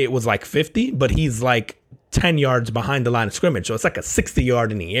will say it was like 50, but he's like 10 yards behind the line of scrimmage, so it's like a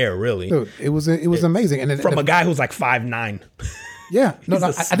 60-yard in the air, really. Dude, it was amazing. And then, From a guy who's like 5'9". yeah, no, He's a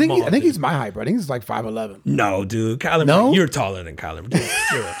I think small he's my height, bro. I think he's like 5'11". No, dude. Kyler No? Murray, you're taller than Kyler Murray. Dude,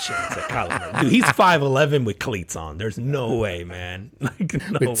 zero chance at Kyler Murray. Dude, he's 5'11" with cleats on. There's no way, man. Like,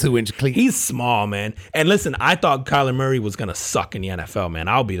 no. With 2-inch cleats. He's small, man. And listen, I thought Kyler Murray was going to suck in the NFL, man.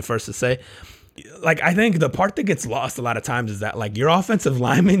 I'll be the first to say. Like, I think the part that gets lost a lot of times is that, like, your offensive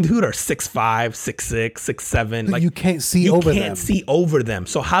linemen, dude, are 6'5", 6'6", 6'7". Like, you can't see over them. You can't see over them.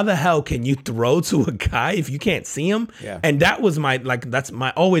 So how the hell can you throw to a guy if you can't see him? Yeah. And that was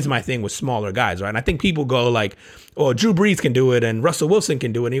always my thing with smaller guys, right? And I think people go like, oh, Drew Brees can do it and Russell Wilson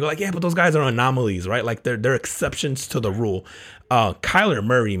can do it. And you go like, yeah, but those guys are anomalies, right? Like they're exceptions to the rule. Kyler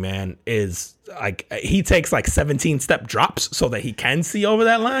Murray, man, is like, he takes like 17-step drops so that he can see over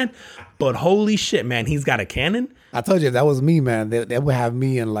that line. But holy shit, man, he's got a cannon. I told you, if that was me, man, they would have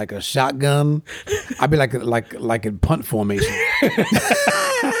me in like a shotgun. I'd be like in punt formation.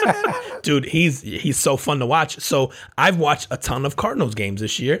 Dude, he's so fun to watch. So I've watched a ton of Cardinals games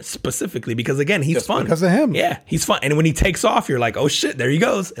this year, specifically because, again, he's fun. Because of him. Yeah, he's fun. And when he takes off, you're like, oh shit, there he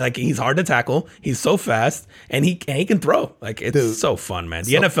goes. Like, he's hard to tackle. He's so fast, and he can throw. Like, it's so fun, man.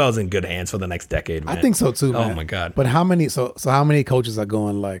 The NFL's in good hands for the next decade, man. I think so too, man. Oh my God. But how many coaches are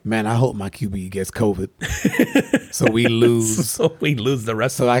going like, man, I hope my QB gets COVID. So we lose. So we lose the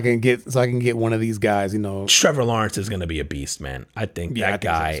rest. So I can get one of these guys, you know. Trevor Lawrence is going to be a beast, man. I think that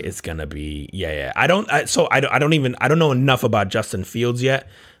guy is going to be. Yeah. I don't know enough about Justin Fields yet.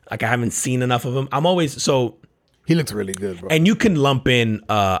 Like, I haven't seen enough of him. He looks really good, bro. And you can lump in,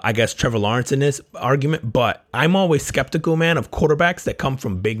 I guess, Trevor Lawrence in this argument, but I'm always skeptical, man, of quarterbacks that come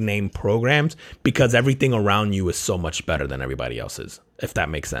from big name programs because everything around you is so much better than everybody else's, if that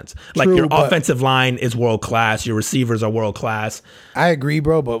makes sense. Like, your offensive line is world class, your receivers are world class. I agree,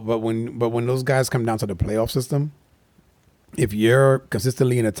 bro. But when those guys come down to the playoff system, if you're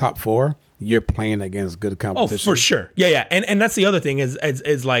consistently in the top 4, you're playing against good competition. Oh, for sure. Yeah. And that's the other thing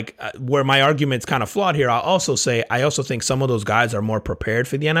is like where my argument's kind of flawed here. I'll also say, I also think some of those guys are more prepared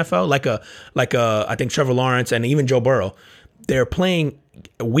for the NFL. Like I think Trevor Lawrence and even Joe Burrow, they're playing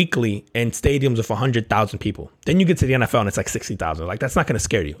weekly in stadiums of 100,000 people. Then you get to the NFL and it's like 60,000. Like, that's not going to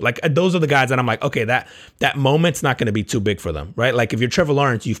scare you. Like, those are the guys that I'm like, okay, that moment's not going to be too big for them, right? Like, if you're Trevor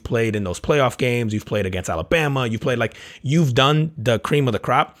Lawrence, you've played in those playoff games, you've played against Alabama, you've done the cream of the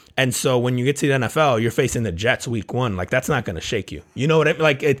crop. And so when you get to the NFL, you're facing the Jets week 1. Like, that's not going to shake you. You know what I mean?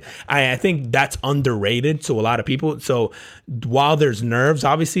 Like, I think that's underrated to a lot of people. So while there's nerves,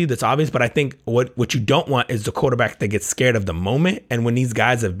 obviously, that's obvious. But I think what you don't want is the quarterback that gets scared of the moment. And when these these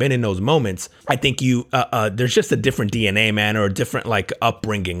guys have been in those moments, I think there's just a different DNA, man, or a different like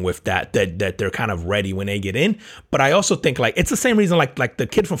upbringing with that they're kind of ready when they get in. But I also think like it's the same reason like the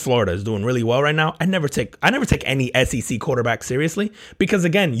kid from Florida is doing really well right now. I never take any SEC quarterback seriously because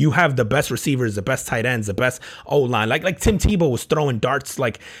again, you have the best receivers, the best tight ends, the best O-line. Like Tim Tebow was throwing darts,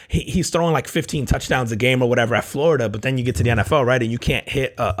 like he's throwing like 15 touchdowns a game or whatever at Florida, but then you get to the NFL, right, and you can't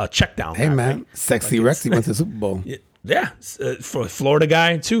hit a check down. Hey, man, right? Sexy like Rexy went to the Super Bowl. Yeah, for a Florida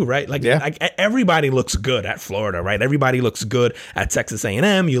guy too, right? Like everybody looks good at Florida, right? Everybody looks good at Texas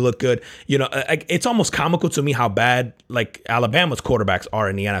A&M. You look good. You know, it's almost comical to me how bad like Alabama's quarterbacks are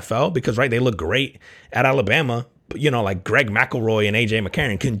in the NFL because, right, they look great at Alabama. But, you know, like Greg McElroy and AJ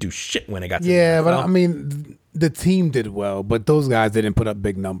McCarron couldn't do shit when they got to the NFL. But I mean, the team did well, but those guys didn't put up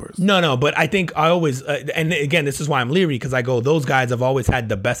big numbers. No, but I think I always, and again, this is why I'm leery because I go, those guys have always had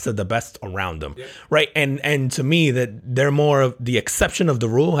the best of the best around them, right? And to me, that they're more of the exception of the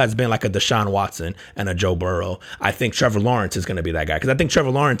rule has been like a Deshaun Watson and a Joe Burrow. I think Trevor Lawrence is going to be that guy because I think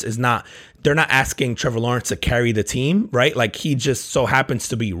Trevor Lawrence is not. They're not asking Trevor Lawrence to carry the team, right? Like he just so happens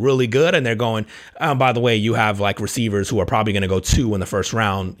to be really good, and they're going. By the way, you have like receivers who are probably going to go 2 in the first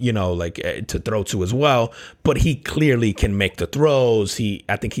round, you know, like to throw to as well. But he clearly can make the throws.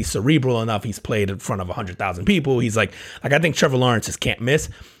 I think he's cerebral enough. He's played in front of 100,000 people. He's like I think Trevor Lawrence just can't miss.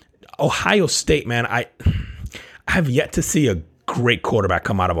 Ohio State, man, I have yet to see a great quarterback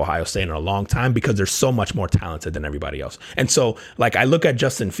come out of Ohio State in a long time because they're so much more talented than everybody else. And so like I look at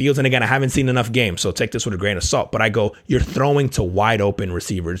Justin Fields, and again, I haven't seen enough games, so take this with a grain of salt, but I go, you're throwing to wide open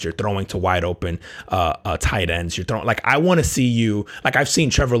receivers, you're throwing to wide open tight ends, you're throwing, like I want to see you, like I've seen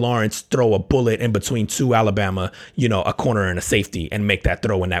Trevor Lawrence throw a bullet in between 2 Alabama, you know, a corner and a safety and make that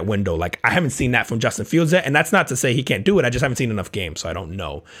throw in that window. Like I haven't seen that from Justin Fields yet, and that's not to say he can't do it, I just haven't seen enough games, so I don't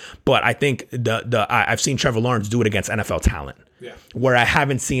know. But I think I've seen Trevor Lawrence do it against NFL talent. Yeah. Where I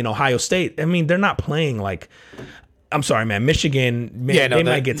haven't seen Ohio State. I mean, they're not playing like. I'm sorry, man. Michigan, they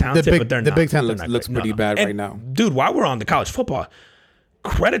might get talented, but they're not. The Big Ten looks great. pretty bad right now. Dude, while we're on the college football,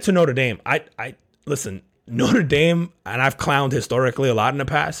 credit to Notre Dame. I listen, Notre Dame, and I've clowned historically a lot in the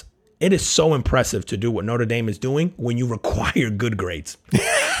past. It is so impressive to do what Notre Dame is doing when you require good grades.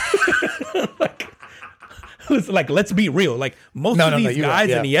 Like, let's be real. Like most of these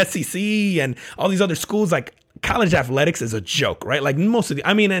guys in the SEC and all these other schools, like. College athletics is a joke, right? Like most of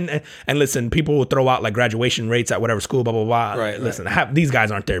and listen, people will throw out like graduation rates at whatever school, blah, blah, blah. Right. Listen, these guys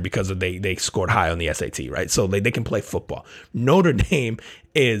aren't there because they scored high on the SAT, right? So they can play football. Notre Dame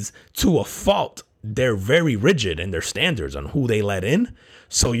is, to a fault, they're very rigid in their standards on who they let in.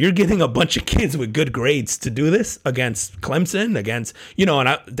 So you're getting a bunch of kids with good grades to do this against Clemson,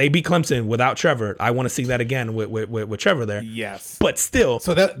 they beat Clemson without Trevor. I want to see that again with Trevor there. Yes. But still.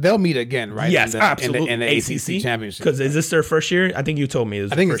 So they'll meet again, right? Yes, absolutely. In the ACC championship. Because is this their first year? I think you told me it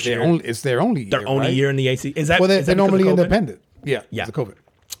was their first year. It's their only year. Their only year in the ACC. Is that? Well, they're normally because of COVID? independent. Yeah. Because of COVID.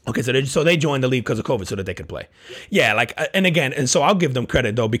 Okay, so they joined the league because of COVID so that they could play. Yeah, like, and again, and so I'll give them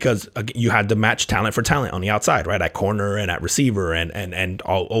credit though because you had to match talent for talent on the outside, right? At corner and at receiver and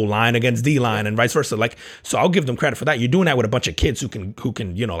all O-line against D-line and vice versa. Like, so I'll give them credit for that. You're doing that with a bunch of kids who can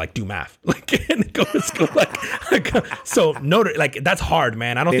like do math, like and go to school, like so that's hard,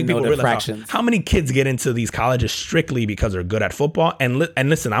 man. I don't think people realize how many kids get into these colleges strictly because they're good at football. And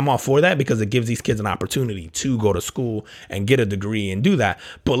listen, I'm all for that because it gives these kids an opportunity to go to school and get a degree and do that.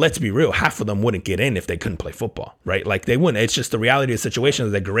 But let's be real, half of them wouldn't get in if they couldn't play football, right? Like they wouldn't. It's just the reality of the situation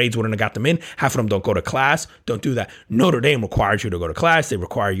is that grades wouldn't have got them in. Half of them don't go to class, don't do that. Notre Dame requires you to go to class. They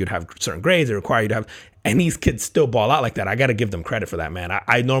require you to have certain grades. They require you to have, and these kids still ball out like that. I got to give them credit for that, man.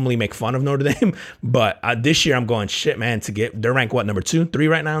 I normally make fun of Notre Dame, but this year I'm going, shit, man, they're ranked what, number 2, 3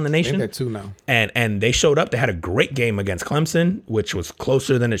 right now in the nation? I think they're 2 now. And they showed up. They had a great game against Clemson, which was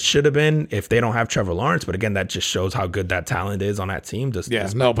closer than it should have been if they don't have Trevor Lawrence. But again, that just shows how good that talent is on that team.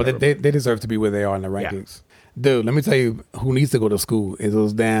 But they deserve to be where they are in the rankings. Yeah. Dude, let me tell you who needs to go to school is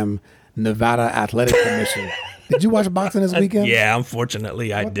those damn Nevada Athletic Commission. Did you watch boxing this weekend? Yeah,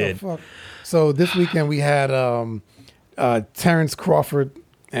 unfortunately, I did. The fuck? So this weekend we had Terrence Crawford,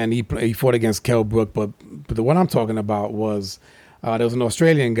 and he fought against Kell Brook. But the one I'm talking about was there was an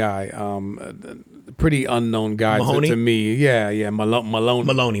Australian guy, pretty unknown guy to me. Yeah,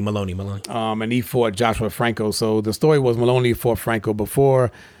 Maloney. And he fought Joshua Franco. So the story was Maloney fought Franco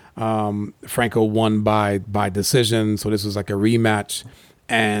before. Franco won by decision. So this was like a rematch.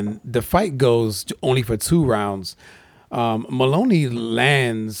 And the fight goes only for 2 rounds. Maloney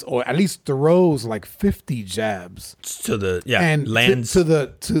lands or at least throws like 50 jabs lands to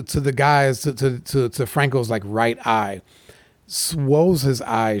the guys to Franco's like right eye, swells his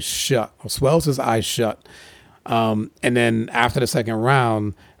eyes shut. And then after the second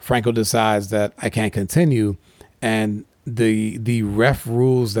round, Franco decides that I can't continue, and the ref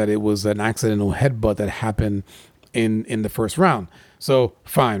rules that it was an accidental headbutt that happened in the first round. So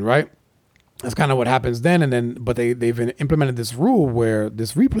fine, right? That's kind of what happens then, and then but they've implemented this rule where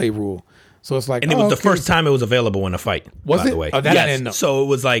this replay rule. So it's like, and it was the first time it was available in a fight. Was by it? The way. Oh, that I didn't know.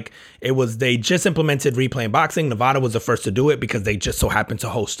 So they just implemented replay in boxing. Nevada was the first to do it because they just so happened to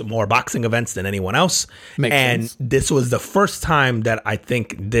host more boxing events than anyone else. Makes sense. This was the first time that I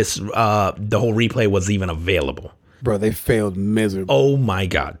think this the whole replay was even available. Bro, they failed miserably. Oh my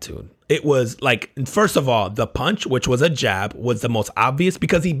God, dude. It was like, first of all, the punch, which was a jab, was the most obvious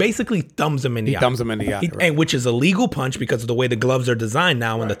because he basically thumbs him in the eye. He thumbs him in the eye. Right. And which is a legal punch because of the way the gloves are designed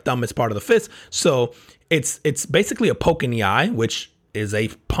now, and the thumb is part of the fist. So it's basically a poke in the eye, which is a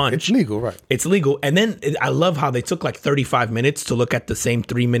punch. It's legal, right? It's legal. And then I love how they took like 35 minutes to look at the same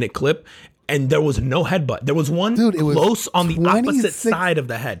 3-minute clip. And there was no headbutt. There was one close on the opposite side of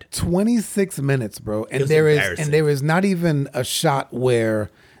the head. 26 minutes, bro. And there is not even a shot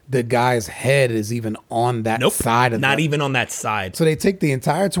where the guy's head is even on that side of not even on that side. So they take the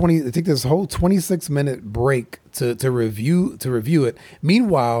entire they take this whole 26-minute break to review it.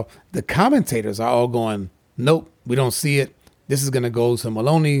 Meanwhile, the commentators are all going, nope, we don't see it. This is going to go to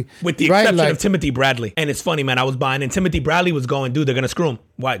Maloney. With the exception of Timothy Bradley. And it's funny, man. I was buying, and Timothy Bradley was going, dude, they're going to screw him.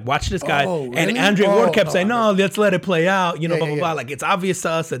 Watch this guy. Oh, really? And Andre Ward kept saying, no, let's let it play out. Blah, blah, blah. Like, it's obvious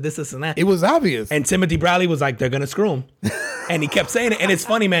to us that this and that. It was obvious. And Timothy Bradley was like, they're going to screw him. And he kept saying it. And it's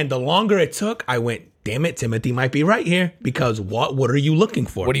funny, man. The longer it took, I went, damn it, Timothy might be right here, because what are you looking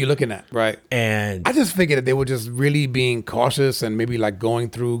for? What are you looking at? Right. And I just figured that they were just really being cautious and maybe like going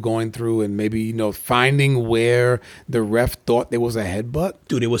through and maybe, finding where the ref thought there was a headbutt.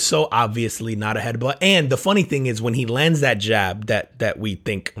 Dude, it was so obviously not a headbutt. And the funny thing is, when he lands that jab that we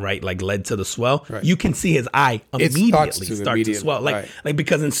think, right, like led to the swell, you can see his eye immediately start to swell. Like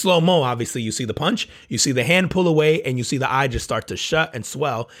because in slow-mo, obviously you see the punch, you see the hand pull away, and you see the eye just start to shut and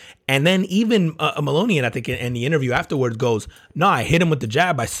swell. And then even Maloney, I think in the interview afterwards, goes, no, I hit him with the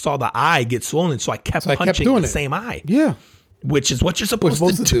jab. I saw the eye get swollen, so I kept punching the same eye. Yeah. Which is what you're supposed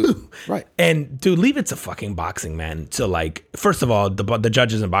to do. Right. And dude, leave it to fucking boxing, man. To like, first of all, the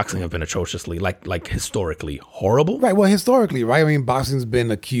judges in boxing have been atrociously, like historically horrible. Right. Well, historically, right? I mean, boxing's been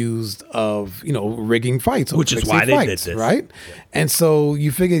accused of, rigging fights. Which is why they did this. Right. Yeah. And so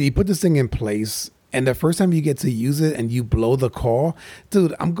you figured you put this thing in place, and the first time you get to use it and you blow the call,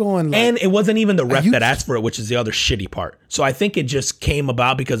 dude, I'm going like... And it wasn't even the ref that asked for it, which is the other shitty part. So I think it just came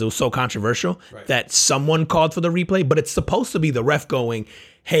about because it was so controversial that someone called for the replay, but it's supposed to be the ref going,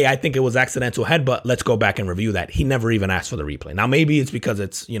 hey, I think it was accidental headbutt. Let's go back and review that. He never even asked for the replay. Now, maybe it's because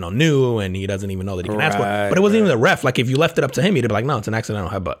it's, new and he doesn't even know that he can ask for it. But it wasn't even the ref. Like, if you left it up to him, he'd be like, no, it's an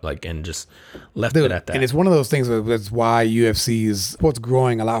accidental headbutt. Like, and just left it at that. And it's one of those things that's why UFC's sports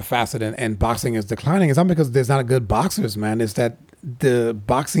growing a lot faster and boxing is declining. It's not because there's not good boxers, man. It's that the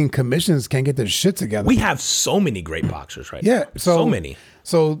boxing commissions can't get their shit together. We have so many great boxers right now. So many.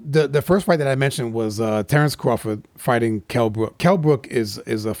 So the first fight that I mentioned was Terrence Crawford fighting Kell Brook. Kell Brook is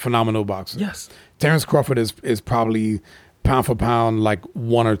a phenomenal boxer. Yes. Terrence Crawford is probably pound for pound like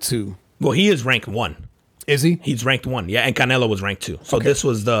 1 or 2. Well, he is ranked 1. Is he? He's ranked 1. Yeah, and Canelo was ranked 2. So this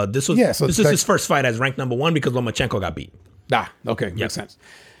is his first fight as ranked number 1 because Lomachenko got beat. Okay, makes sense.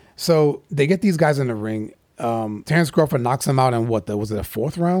 So they get these guys in the ring. Terrence Crawford knocks him out in was it a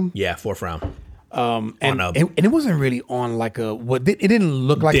 4th round? Yeah, 4th round. And it wasn't really on like it didn't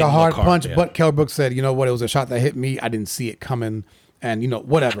look like a hard punch, but Kell Brook said, you know what, it was a shot that hit me. I didn't see it coming. And,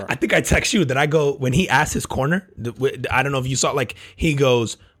 whatever. I think I text you that I go, when he asked his corner, I don't know if you saw, like, he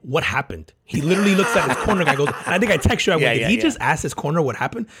goes, what happened? He literally looks at his corner guy, goes, and I think I text you, did he just ask his corner what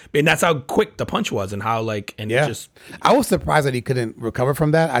happened? And that's how quick the punch was and how, like, and it just. I was surprised that he couldn't recover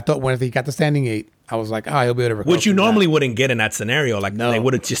from that. I thought when he got the standing 8, I was like, he'll be able to recover. Which you normally wouldn't get in that scenario. Like, they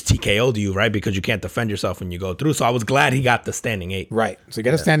would have just TKO'd you, right? Because you can't defend yourself when you go through. So I was glad he got the standing 8. Right. So he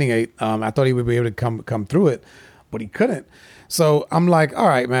got a standing 8. I thought he would be able to come through it, but he couldn't. So I'm like, all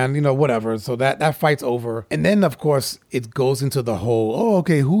right, man, whatever. So that fight's over. And then, of course, it goes into the whole,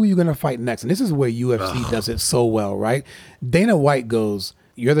 okay, who are you going to fight next? And this is where UFC does it so well, right? Dana White goes,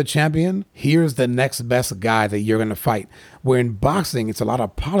 you're the champion. Here's the next best guy that you're going to fight. Where in boxing, it's a lot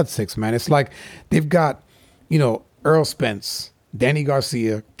of politics, man. It's like they've got, Earl Spence, Danny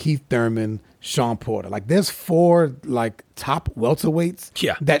Garcia, Keith Thurman, Sean Porter. Like there's 4 like top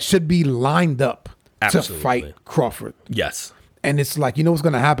welterweights that should be lined up to fight Crawford. Yes. And it's like, what's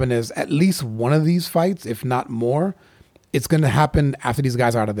going to happen is at least one of these fights, if not more, it's going to happen after these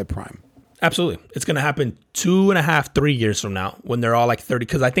guys are out of their prime. Absolutely. It's going to happen 2.5, 3 years from now when they're all like 30.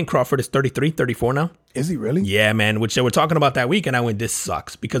 Because I think Crawford is 33, 34 now. Is he really? Yeah, man. Which they were talking about that week, and I went, this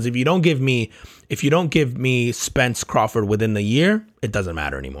sucks. Because if you don't give me Spence Crawford within the year, it doesn't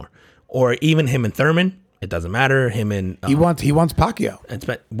matter anymore. Or even him and Thurman, it doesn't matter. Him and he wants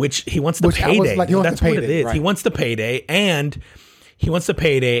Pacquiao. Which he wants the payday. That's what it is. Right. He wants the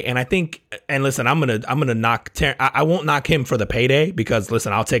payday, and I think, and listen, I'm gonna knock. I won't knock him for the payday because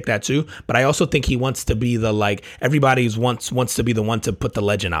listen, I'll take that too. But I also think he wants to be the like everybody's wants to be the one to put the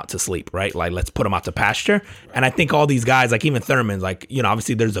legend out to sleep, right? Like let's put him out to pasture. And I think all these guys, like even Thurman's, like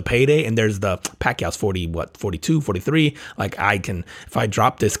obviously there's a payday and there's the Pacquiao's 42, 43. Like I can, if I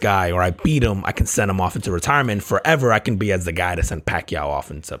drop this guy or I beat him, I can send him off into retirement forever. I can be as the guy to send Pacquiao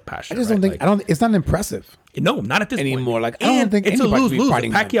off into pasture. I just don't think it's not impressive. No, not at this anymore. point. Like I don't think it's a lose-lose.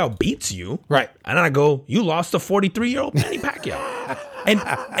 If Pacquiao beats you, right? And then I go, you lost to 43-year-old Manny Pacquiao,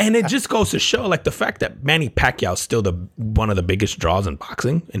 and it just goes to show like the fact that Manny Pacquiao is still one of the biggest draws in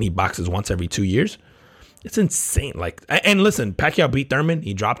boxing, and he boxes once every 2 years. It's insane. Like, and listen, Pacquiao beat Thurman.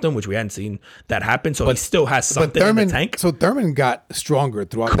 He dropped him, which we hadn't seen that happen. So he still has something in the tank. So Thurman got stronger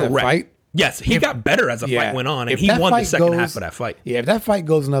throughout that fight. Yes, he got better as the fight went on, and he won the second half of that fight. Yeah, if that fight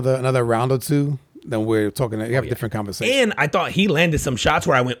goes another round or two, then we're talking. We have a different conversation. And I thought he landed some shots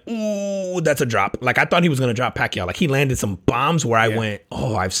where I went, ooh, that's a drop. Like I thought he was going to drop Pacquiao. Like he landed some bombs where I went,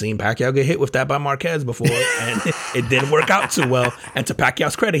 oh, I've seen Pacquiao get hit with that by Marquez before, and it didn't work out too well. And to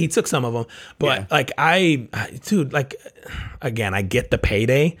Pacquiao's credit, he took some of them. But like dude, like again, I get the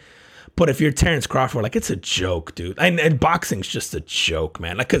payday. But if you're Terrence Crawford, like it's a joke, dude. And boxing's just a joke,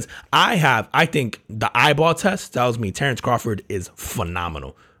 man. Like, cause I think the eyeball test tells me Terrence Crawford is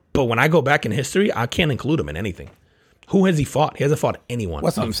phenomenal. But when I go back in history, I can't include him in anything. Who has he fought? He hasn't fought anyone.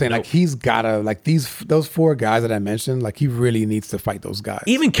 That's what I'm saying. Like he's gotta like those four guys that I mentioned. Like he really needs to fight those guys.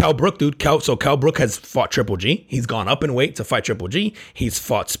 Even Kell Brook, dude. Kell Brook has fought Triple G. He's gone up in weight to fight Triple G. He's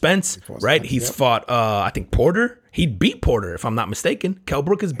fought Spence, right? He's fought I think Porter. He beat Porter, if I'm not mistaken. Kell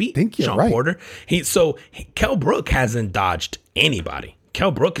Brook has beat Sean Porter. Kell Brook hasn't dodged anybody.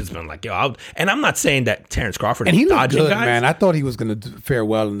 Kell Brook has been like, and I'm not saying that Terrence Crawford is dodging good, guys. Man, I thought he was going to fare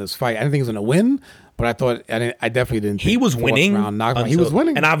well in this fight. I didn't think he was going to win, but I definitely didn't. He was winning. He was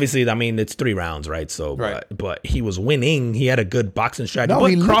winning, and obviously, I mean, it's 3 rounds, right? So, but he was winning. He had a good boxing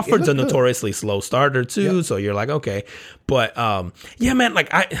strategy. But Crawford's a notoriously slow starter too, so you're like, okay. But yeah, man, like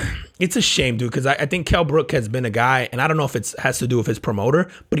it's a shame, dude, because I think Kell Brook has been a guy, and I don't know if it has to do with his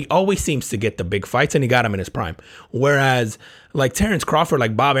promoter, but he always seems to get the big fights, and he got him in his prime. Whereas like Terrence Crawford,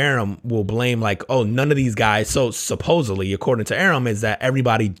 like Bob Arum will blame like, oh, none of these guys. So supposedly, according to Arum, is that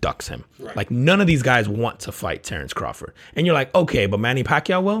everybody ducks him. Right. Like none of these guys want to fight Terrence Crawford. And you're like, okay, but Manny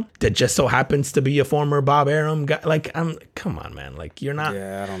Pacquiao will? That just so happens to be a former Bob Arum guy. Like, come on, man. Like you're not.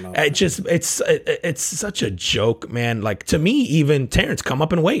 Yeah, I don't know. It's such a joke, man. Like to me, even Terrence, come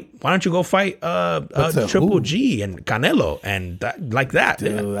up and wait. Why don't you go fight Triple G and Canelo and like that?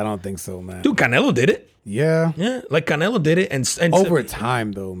 Dude, I don't think so, man. Dude, Canelo did it. Yeah, like Canelo did it, and over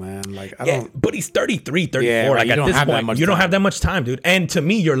time though, man. Like I don't. But he's 33, 34. Like at this point, you don't have that much time, dude. And to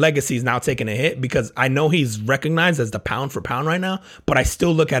me, your legacy is now taking a hit because I know he's recognized as the pound for pound right now. But I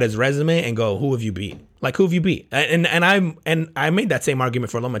still look at his resume and go, "Who have you beat? Like who have you beat?" And I made that same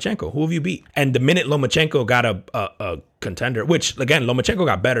argument for Lomachenko. Who have you beat? And the minute Lomachenko got a contender, which again Lomachenko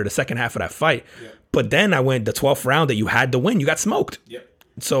got better the second half of that fight, but then I went the 12th round that you had to win. You got smoked. Yep.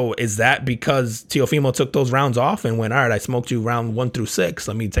 So is that because Teofimo took those rounds off and went, all right, I smoked you round 1 through 6.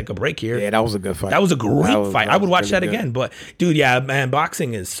 Let me take a break here. Yeah, that was a good fight. That was a great fight. I would watch that again. But dude, yeah, man,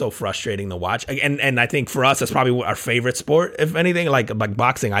 boxing is so frustrating to watch. And I think for us, that's probably our favorite sport, if anything. Like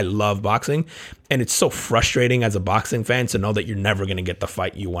boxing, I love boxing. And it's so frustrating as a boxing fan to know that you're never going to get the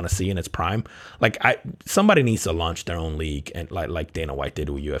fight you want to see in its prime. Like somebody needs to launch their own league and like Dana White did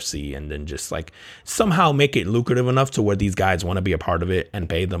with UFC, and then just like somehow make it lucrative enough to where these guys want to be a part of it and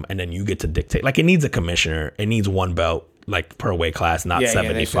pay them, and then you get to dictate. Like it needs a commissioner. It needs one belt like per weight class, not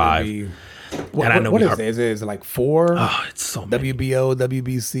 75. What is it? Is it like 4? Oh, it's so many. WBO,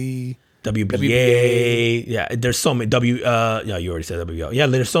 WBC. WBA, yeah, there's so many. Yeah, you already said WBO. Yeah,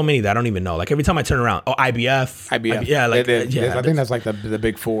 there's so many that I don't even know. Like every time I turn around, IBF, yeah, like I think that's like the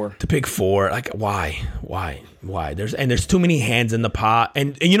big 4. The big 4, like why? There's too many hands in the pot,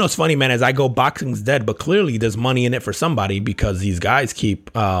 and you know it's funny, man. As I go, boxing's dead, but clearly there's money in it for somebody because these guys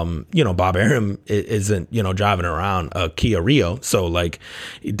keep, Bob Arum isn't driving around a Kia Rio, so like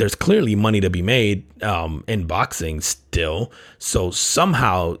there's clearly money to be made in boxing still. So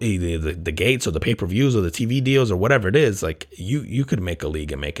somehow either the gates or the pay-per-views or the TV deals or whatever it is, like you could make a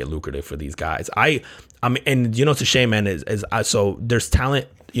league and make it lucrative for these guys. I mean, and it's a shame, man. So there's talent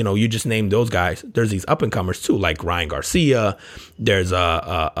you just named those guys. There's these up and comers too, like Ryan Garcia. There's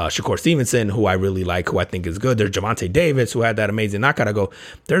Shakur Stevenson, who I really like, who I think is good. There's Javante Davis, who had that amazing knockout. I go,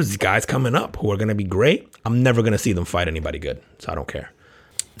 there's these guys coming up who are going to be great. I'm never going to see them fight anybody good, so I don't care.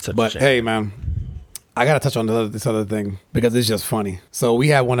 It's such a shame. Hey, man, I gotta touch on this other thing because it's just funny. So we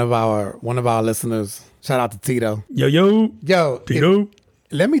had one of our listeners. Shout out to Tito. Yo, Tito.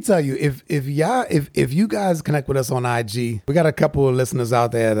 Let me tell you, if you guys connect with us on IG, we got a couple of listeners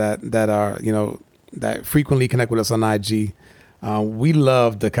out there that are that frequently connect with us on IG. We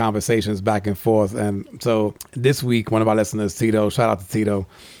love the conversations back and forth, and so this week one of our listeners, Tito, shout out to Tito.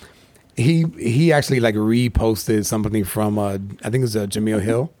 He actually like reposted something from I think it was Jamil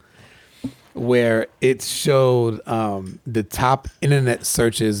Hill, where it showed the top internet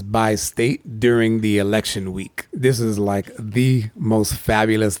searches by state during the election week. This is like the most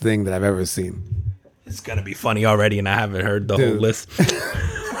fabulous thing that I've ever seen. It's gonna be funny already, and I haven't heard the whole list.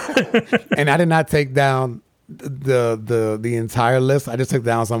 And I did not take down the entire list. I just took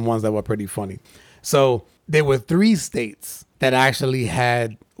down some ones that were pretty funny. So there were 3 states that actually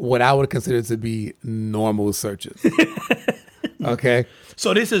had what I would consider to be normal searches. Okay.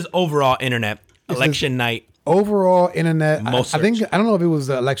 So this is overall internet election night. Overall internet. Most I think I don't know if it was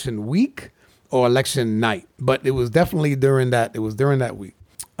election week or election night, but it was definitely during that. It was during that week.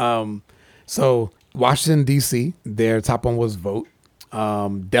 So Washington D.C., their top one was vote.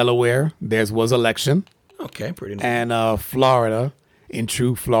 Delaware, theirs was election. Okay, pretty nice. And Florida, in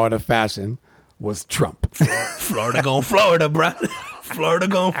true Florida fashion, was Trump. Florida going Florida, bruh. Florida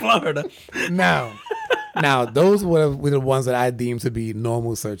going Florida. Now, those were the ones that I deemed to be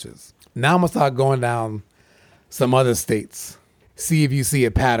normal searches. Now I'm going to start going down some other states. See if you see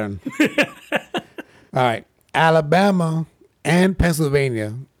a pattern. All right. Alabama and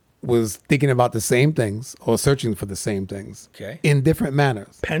Pennsylvania was thinking about the same things or searching for the same things. Okay. In different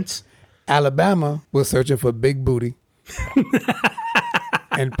manners. Pence. Alabama was searching for big booty.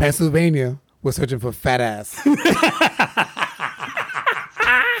 And Pennsylvania was searching for fat ass.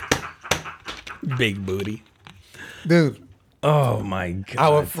 Big booty. Dude. Oh my God.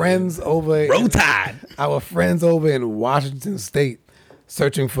 Our friends over Roll Tide. Our friends over in Washington State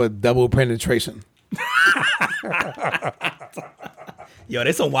searching for double penetration. Yo,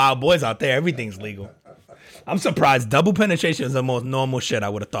 there's some wild boys out there. Everything's legal. I'm surprised double penetration is the most normal shit I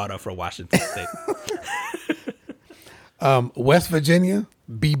would have thought of for Washington State. West Virginia,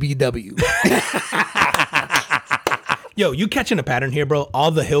 BBW. Yo, you catching a pattern here, bro?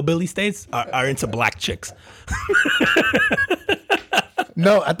 All the hillbilly states are into black chicks.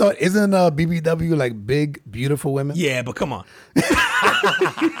 No, I thought, isn't BBW like big, beautiful women? Yeah, but come on.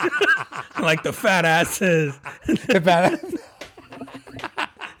 Like the fat asses. The fat ass.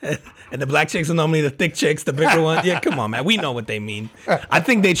 And the black chicks are normally the thick chicks, the bigger ones. Yeah, come on, man. We know what they mean. I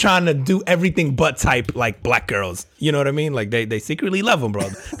think they trying to do everything but type like black girls. You know what I mean? Like they secretly love them, bro.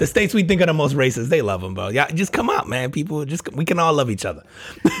 The states we think are the most racist, they love them, bro. Yeah, just come out, man. People, we can all love each other.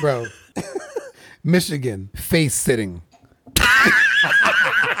 Bro. Michigan, face sitting.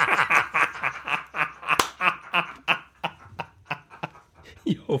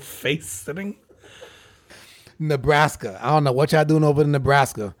 Yo, face sitting? Nebraska. I don't know what y'all doing over in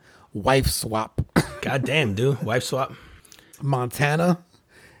Nebraska. Wife swap. God damn, dude. Wife swap. Montana,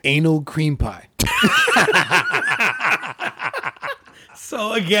 anal cream pie.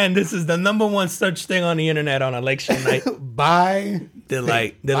 So again, this is the number one search thing on the internet on election night. They're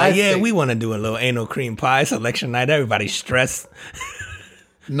like, yeah, we want to do a little anal cream pie. It's election night. Everybody's stressed.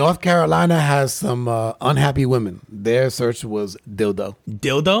 North Carolina has some unhappy women. Their search was dildo.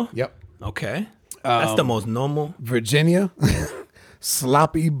 Dildo? Yep. Okay. That's the most normal. Virginia,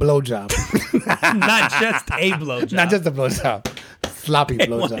 sloppy blowjob. Not just a blowjob. Not just a blowjob. Sloppy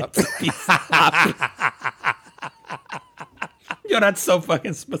blowjob. Yo, that's so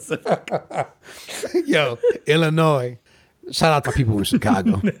fucking specific. Yo, Illinois. Shout out to people in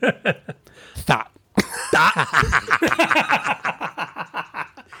Chicago. Stop.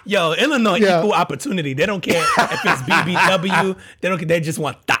 Yo, Illinois, equal opportunity. They don't care if it's BBW. They don't. They just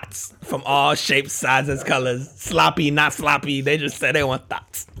want thoughts from all shapes, sizes, colors. Sloppy, not sloppy. They just say they want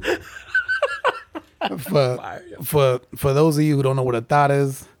thoughts. For those of you who don't know what a thought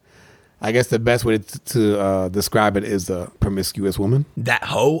is, I guess the best way to describe it is a promiscuous woman. That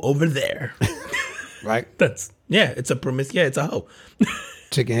hoe over there. Right? It's a it's a hoe.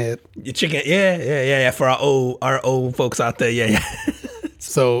 Chicken head. Chicken, yeah. For our old folks out there, yeah.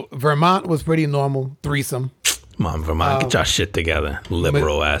 So Vermont was pretty normal. Threesome. Come on, Vermont, get your shit together.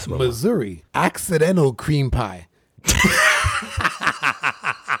 Liberal ass. Missouri, accidental cream pie.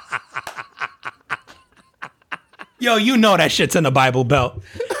 Yo, you know that shit's in the Bible Belt.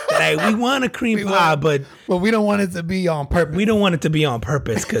 Like, we want a cream pie, but we don't want it to be on purpose. we don't want it to be on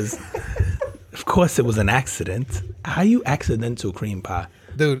purpose because, of course, it was an accident. How you accidental cream pie?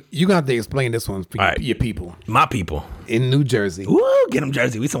 Dude, you got to explain this one for All right. your people My people. in New Jersey. Woo, get them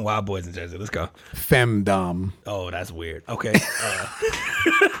Jersey. We some wild boys in Jersey. Let's go. Femdom. Oh, that's weird. Okay.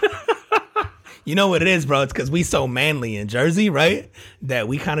 You know what it is, bro? It's because we so manly in Jersey, right? That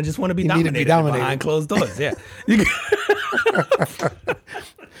we kind of just want to be need to be dominated dominated. behind closed doors. Yeah.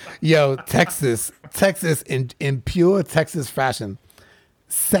 Yo, Texas in pure Texas fashion.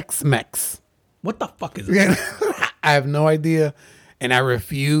 Sex Mex. What the fuck is it? I have no idea, and I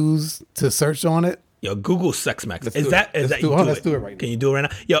refuse to search on it. Yo, Google Sex Mex. Let's Is do it. that Let's you do it. do Hold on, let's it? do it right now. Can you do it right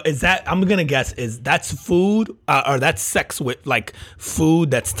now? Yo, is that? I'm gonna guess. That's food or that's sex with like food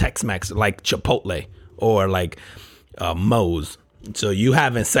that's Tex-Mex, like Chipotle or like Moe's. So you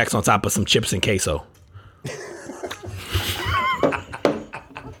having sex on top of some chips and queso?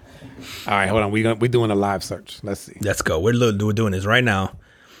 All right, hold on. We're doing a live search. Let's see. Let's go. We're doing this right now.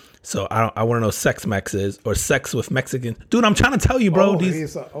 So I want to know sex Mex is or sex with Mexicans. Dude, I'm trying to tell you, bro.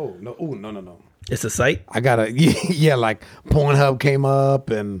 No. It's a site. I gotta yeah, like Pornhub came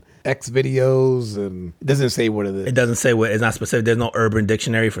up and X videos, and it doesn't say what it is. It doesn't say what. It's not specific. There's no Urban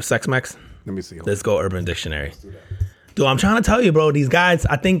Dictionary for sex Mex. Let me see. Hold Let's go Urban Dictionary. Dude, I'm trying to tell you, bro, these guys,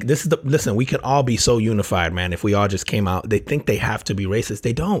 I think this is listen, we could all be so unified, man, if we all just came out. They think they have to be racist.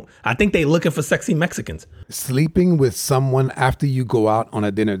 They don't. I think they looking for sexy Mexicans. Sleeping with someone after you go out on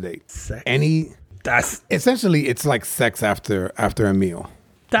a dinner date. Sex. Essentially, it's like sex after a meal.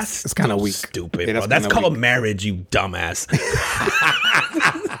 It's kinda weak. Stupid, Yeah, bro. that's That's kinda called weak. marriage, you dumbass.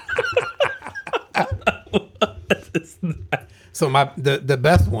 So the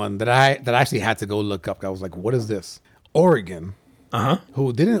best one that I actually had to go look up, I was like, what is this? Oregon.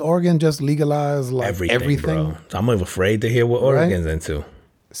 Who didn't Oregon just legalize like everything? bro. I'm afraid to hear what Oregon's into.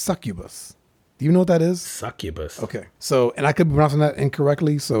 Succubus. Do you know what that is? Succubus. Okay. So, and I could be pronouncing that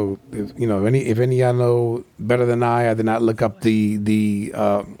incorrectly. So, if any of y'all know better than I did not look up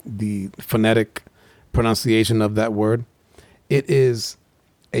the phonetic pronunciation of that word. It is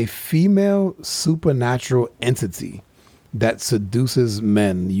a female supernatural entity that seduces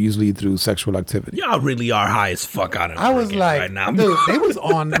men, usually through sexual activity. Y'all really are high as fuck out of I was Oregon like, right now. dude, they was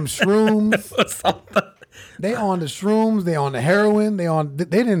on them shrooms. They on the shrooms, they on the heroin, they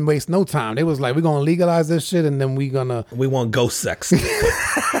didn't waste no time. They was like, we're gonna legalize this shit and then we want ghost sex.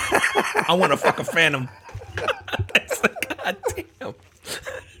 I want to fuck a phantom. It's like, God damn.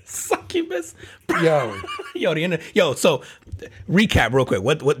 Succubus. Yo, so recap real quick.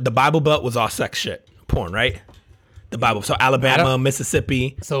 What the Bible Belt was all sex shit. Porn, right? The Bible. So Alabama,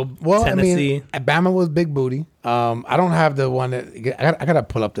 Mississippi. I Tennessee. mean, Alabama was big booty. I don't have the one that I gotta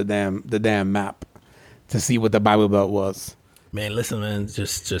pull up the damn map to see what the Bible Belt was. Man, listen, man,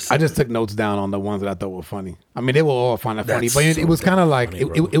 just I just took notes down on the ones that I thought were funny. I mean, they were all funny, but That's it so was kind of like funny,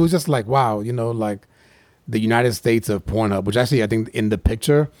 bro. it was just like, wow, like the United States of Pornhub, which actually I think in the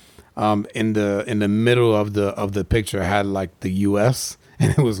picture, in the middle of the picture had like the U.S.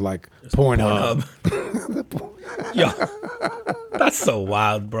 and it was like Pornhub. Yo, that's so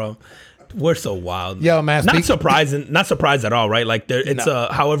wild, bro. We're so wild. Yo, man, not surprised at all, right? Like it's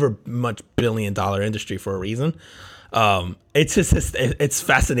a however much billion-dollar industry for a reason. It's just it's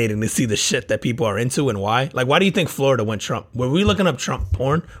fascinating to see the shit that people are into and why. Like, why do you think Florida went Trump? Were we looking up Trump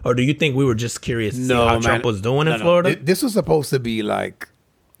porn, or do you think we were just curious to see how Trump was doing in Florida? This was supposed to be like,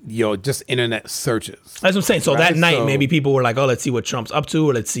 just internet searches. That's what I'm saying. So that night, So- maybe people were like, "Oh, let's see what Trump's up to,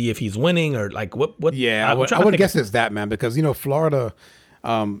 or let's see if he's winning, or like what." Yeah, I I'm would trying to think guess it's that, man, because Florida,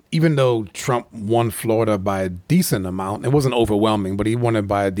 even though Trump won Florida by a decent amount, it wasn't overwhelming, but he won it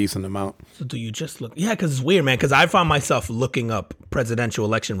by a decent amount. So do you just look? Yeah, because it's weird, man. Because I found myself looking up presidential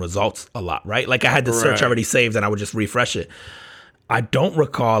election results a lot, right? Like I had the search Right. already saved, and I would just refresh it. I don't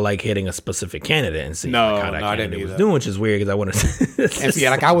recall like hitting a specific candidate and seeing No, like, how that no, I didn't candidate was either. doing, which is weird because I want to. And see,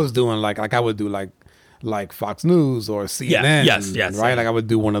 like I was doing, like I would do like Fox News or CNN, yes, right? Like I would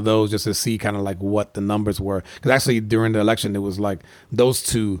do one of those just to see kind of like what the numbers were. Because actually during the election, it was like those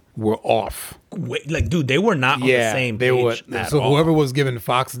two were off. Wait, like, dude, they were not on the same they page were. at So all. whoever was giving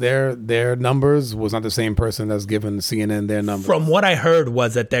Fox their numbers was not the same person that's giving CNN their numbers. From what I heard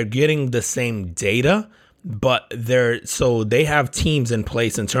was that they're getting the same data. but they have teams in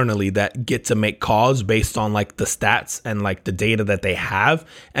place internally that get to make calls based on like the stats and like the data that they have.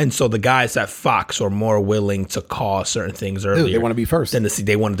 And so the guys at Fox are more willing to call certain things earlier. Dude, they want to be first.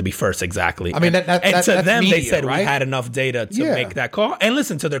 They wanted to be first, exactly. I mean, and to that's them, media, they said right? we had enough data to make that call. And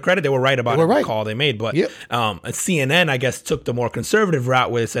listen, to their credit, they were right about the call they made. But CNN, I guess, took the more conservative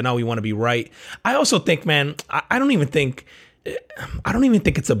route with it, said, no, we want to be right. I also think, man, I don't even think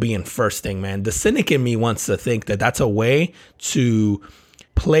it's a being first thing, man. The cynic in me wants to think that that's a way to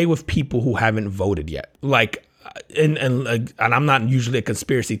play with people who haven't voted yet. Like, and I'm not usually a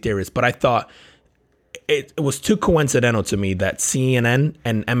conspiracy theorist, but I thought it was too coincidental to me that CNN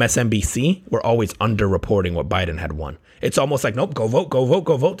and MSNBC were always underreporting what Biden had won. It's almost like, nope, go vote, go vote,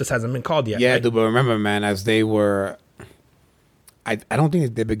 go vote. This hasn't been called yet. Yeah, dude, but remember, man, as they were, I don't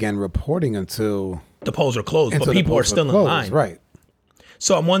think they began reporting until the polls are closed, but people are still in line. Right.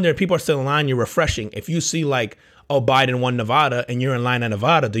 So I'm wondering, people are still in line, you're refreshing. If you see like, oh, Biden won Nevada and you're in line at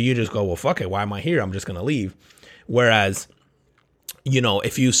Nevada, do you just go, well, fuck it, why am I here? I'm just going to leave. Whereas, you know,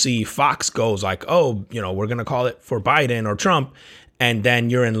 if you see Fox goes like, oh, you know, we're going to call it for Biden or Trump, and then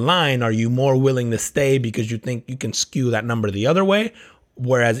you're in line, are you more willing to stay because you think you can skew that number the other way?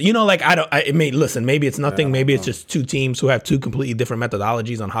 Whereas, you know, like, listen, maybe it's nothing. Maybe it's just two teams who have two completely different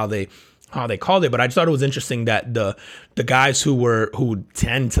methodologies on how they called it. But I just thought it was interesting that the guys who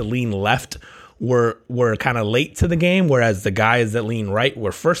tend to lean left were kind of late to the game, whereas the guys that lean right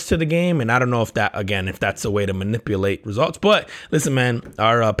were first to the game. And I don't know if that's a way to manipulate results. But listen, man,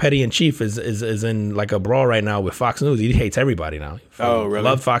 our petty in chief is in like a brawl right now with Fox News. He hates everybody now. Oh, really?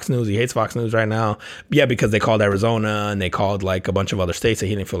 Love Fox News. He hates Fox News right now. Yeah, because they called Arizona and they called like a bunch of other states that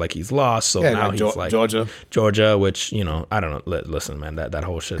he didn't feel like he's lost. So now like he's like Georgia, which, you know, I don't know. Listen, man, that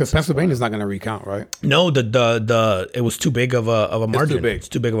whole shit. Because Pennsylvania's not going to recount, right? No, it was too big of a margin. It's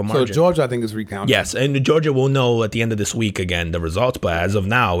too big of a margin. So Georgia, I think, is recounted. Yes, and Georgia will know at the end of this week again the results. But as of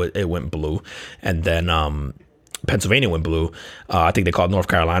now, it went blue, and then Pennsylvania went blue. I think they called North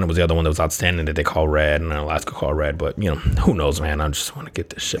Carolina was the other one that was outstanding that they called red, and Alaska called red. But, you know, who knows, man? I just want to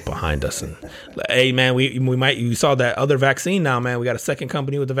get this shit behind us. And hey, man, we saw that other vaccine now, man. We got a second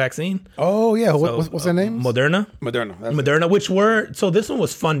company with the vaccine. Oh yeah, what's their name? Moderna, which so this one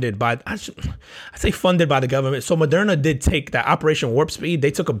was funded by I say funded by the government. So Moderna did take that Operation Warp Speed.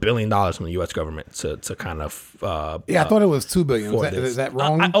 They took $1 billion from the U.S. government to kind of I thought it was $2 billion. Is that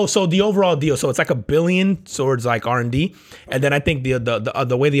wrong? So the overall deal. So it's like $1 billion towards like R&D, and then I think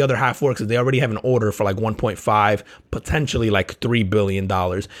the way the other half works is they already have an order for like 1.5, potentially like $3 billion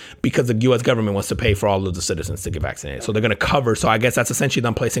because the U.S. government wants to pay for all of the citizens to get vaccinated. So they're going to cover. So I guess that's essentially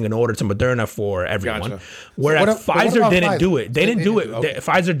them placing an order to Moderna for everyone. Gotcha. Whereas Pfizer didn't do it. They didn't do it. Okay.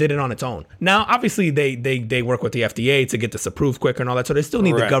 Pfizer did it on its own. Now, obviously, they work with the FDA to get this approved quicker and all that. So they still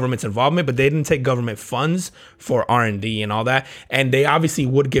need the government's involvement, but they didn't take government funds for R&D and all that. And they obviously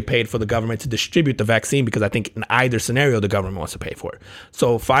would get paid for the government to distribute the vaccine because I think in either scenario, the government wants to pay for it.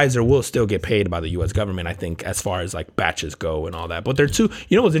 So Pfizer will still get paid by the U.S. government, I think, as far as like batches go and all that. But they're two,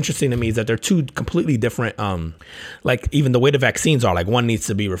 you know what's interesting to me is that they're two completely different, like even the way the vaccines are, like one needs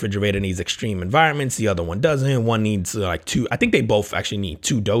to be refrigerated, needs extreme environments. The other one doesn't. One needs like two, I think they both actually need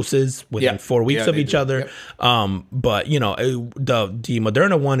 2 doses within 4 weeks of each other. Yep. But you know, the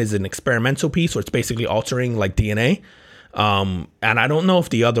Moderna one is an experimental piece where it's basically altering like DNA. And I don't know if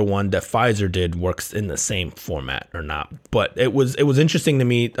the other one that Pfizer did works in the same format or not, but it was interesting to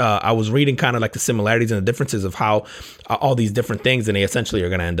me. I was reading kind of like the similarities and the differences of how all these different things, and they essentially are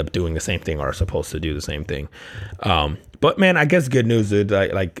going to end up doing the same thing or are supposed to do the same thing. But man, I guess good news, dude.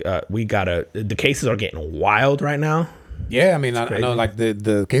 The cases are getting wild right now. Yeah, I mean, I know like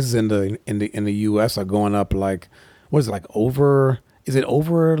the cases in the U.S. are going up like, what is it, like over? Is it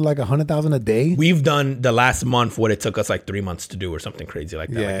over like 100,000 a day? We've done the last month what it took us like 3 months to do or something crazy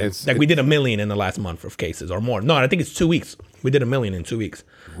like that. Yeah, we did 1 million in the last month of cases or more. No, I think it's 2 weeks. We did 1 million in 2 weeks.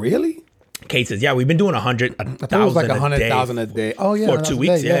 Really? Cases. Yeah, we've been doing 100,000 I thought it was like 100,000 a day. Oh yeah, for 2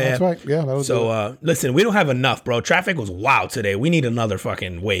 weeks. Yeah, that's right. Yeah, that was so listen, we don't have enough, bro. Traffic was wild today. We need another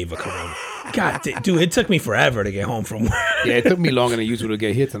fucking wave of corona. God, dude, it took me forever to get home from work. Yeah, it took me longer than usual to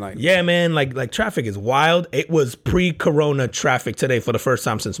get here tonight. Yeah, man, like traffic is wild. It was pre-corona traffic today for the first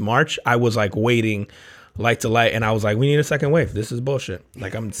time since March. I was like waiting light to light, and I was like, we need a second wave. This is bullshit.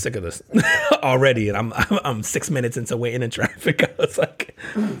 Like, I'm sick of this already, and I'm 6 minutes into waiting in traffic. I was like,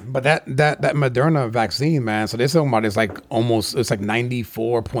 but that Moderna vaccine, man. So they're talking about it's like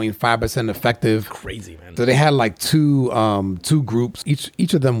 94.5% effective. Crazy, man. So they had like two groups.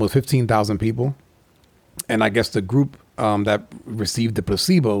 Each of them was 15,000 people, and I guess the group that received the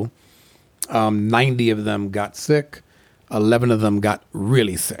placebo, 90 of them got sick, 11 of them got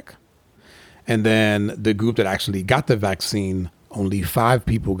really sick. And then the group that actually got the vaccine, only 5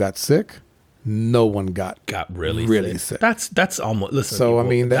 people got sick. No one got really sick. That's almost, listen. So, I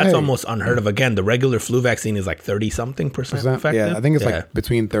mean, that's hey. almost unheard of. Again, the regular flu vaccine is like 30-something% effective. Yeah, I think it's like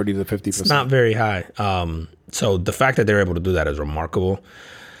between 30 to 50%. It's not very high. So the fact that they're able to do that is remarkable.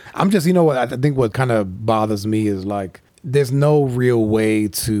 I'm just, you know what, I think what kind of bothers me is like, there's no real way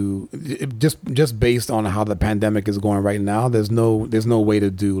to just based on how the pandemic is going right now. There's no way to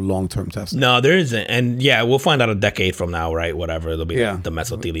do long-term testing. No, there isn't. And yeah, we'll find out a decade from now, right? Whatever. It'll be Yeah. the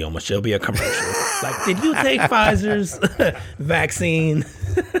mesothelioma. It'll be a commercial. Like, did you take Pfizer's vaccine?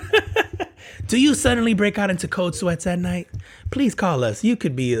 Do you suddenly break out into cold sweats at night? Please call us. You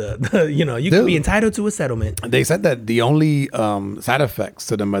could be, could be entitled to a settlement. They said that the only side effects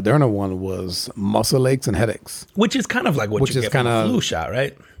to the Moderna one was muscle aches and headaches. Which is kind of like what you get from a flu shot,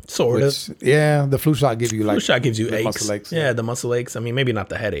 right? Sort of. Yeah, the flu shot gives you like... Flu shot gives you the aches. muscle aches. Yeah, the muscle aches. I mean, maybe not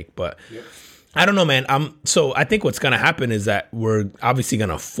the headache, but... Yep. I don't know, man. So I think what's going to happen is that we're obviously going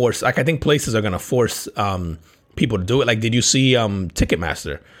to force... Like, I think places are going to force people to do it. Like, did you see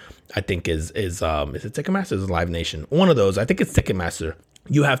Ticketmaster? I think is it Ticketmaster? Is it Live Nation? One of those. I think it's Ticketmaster.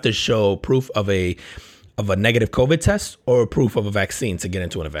 You have to show proof of a negative COVID test or proof of a vaccine to get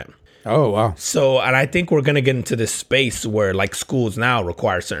into an event. Oh, wow. So, and I think we're going to get into this space where like schools now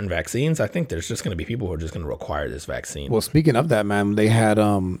require certain vaccines. I think there's just going to be people who are just going to require this vaccine. Well, speaking of that, man, they had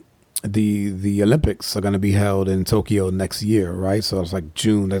the Olympics are going to be held in Tokyo next year, right? So it's like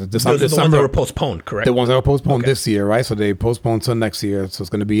June. Those are the ones that were postponed, correct? The ones that were postponed this year, right? So they postponed till next year. So it's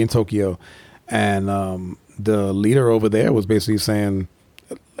going to be in Tokyo. And the leader over there was basically saying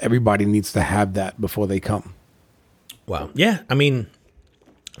everybody needs to have that before they come. Wow. Yeah. I mean,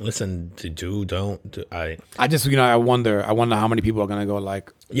 listen, I just, I wonder how many people are going to go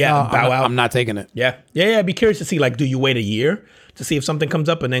like, yeah, bow out. I'm not taking it. Yeah. I'd be curious to see, like, do you wait a year to see if something comes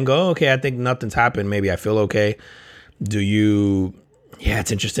up and then go, okay, I think nothing's happened. Maybe I feel okay.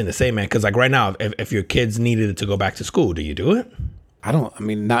 It's interesting to say, man. Cause like right now, if your kids needed to go back to school, do you do it?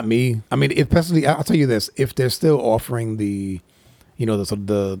 Not me. I mean, especially, I'll tell you this, if they're still offering the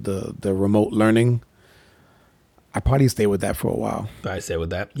remote learning, I probably stay with that for a while. I stay with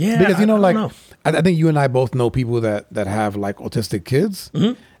that. Yeah. Because, I think you and I both know people that have like autistic kids,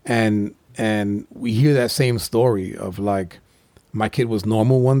 mm-hmm. and we hear that same story of like, my kid was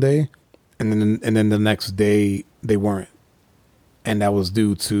normal one day, and then the next day they weren't, and that was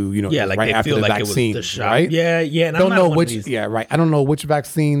due to like right they after feel the like vaccine, it was the shot. right? Yeah. And don't know which. Yeah, right. I don't know which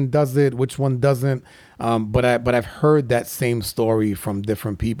vaccine does it, which one doesn't. But I've heard that same story from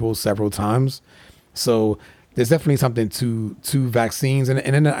different people several times. So there's definitely something to vaccines, and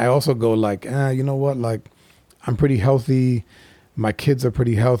then I also go like, you know what, like I'm pretty healthy. My kids are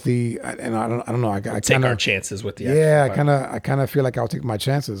pretty healthy, and I don't know. I take our chances with the I kind of feel like I'll take my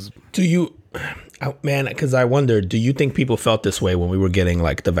chances. Do you, man? Because I wonder, do you think people felt this way when we were getting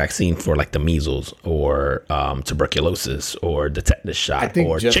like the vaccine for like the measles or tuberculosis or the tetanus shot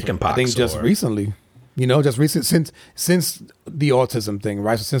or chickenpox? I think just recently. Since the autism thing,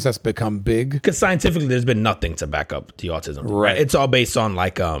 right? So since that's become big, because scientifically, there's been nothing to back up the autism, right? It's all based on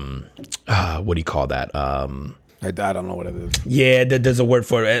like what do you call that? I don't know what it is. Yeah, there's a word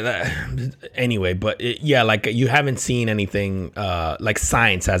for it. Anyway, but like you haven't seen anything, like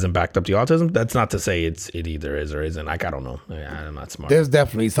science hasn't backed up the autism. That's not to say it either is or isn't. Like, I don't know. I'm not smart. There's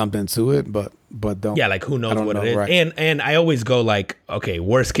definitely something to it, but don't. Yeah, like who knows what it is. Right. And I always go like, okay,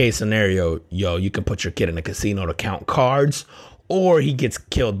 worst case scenario, you can put your kid in a casino to count cards, or he gets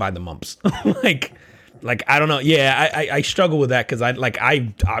killed by the mumps. like I don't know. Yeah, I struggle with that because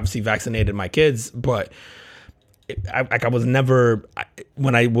I obviously vaccinated my kids, but I was never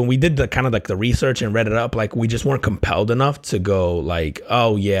when we did the kind of like the research and read it up, like we just weren't compelled enough to go like,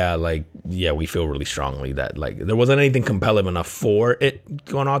 oh yeah, like yeah, we feel really strongly that like there wasn't anything compelling enough for it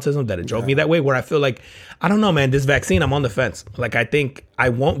going autism that it drove me that way, where I feel like, I don't know, man, this vaccine, I'm on the fence. Like I think I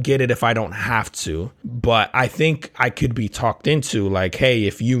won't get it if I don't have to, but I think I could be talked into like, hey,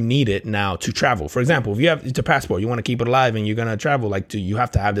 if you need it now to travel, for example, if you have a passport, you want to keep it alive and you're gonna travel, like you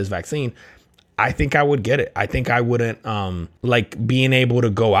have to have this vaccine. I think I would get it. I think I wouldn't like being able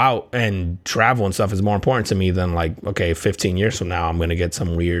to go out and travel and stuff is more important to me than like, okay, 15 years from now, I'm going to get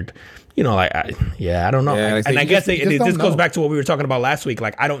some weird, like, I don't know. Yeah, and I guess this goes back to what we were talking about last week.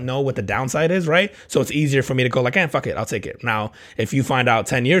 Like, I don't know what the downside is, right? So it's easier for me to go like, fuck it, I'll take it. Now, if you find out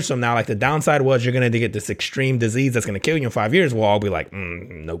 10 years from now, like the downside was you're going to get this extreme disease that's going to kill you in 5 years, well, I'll be like,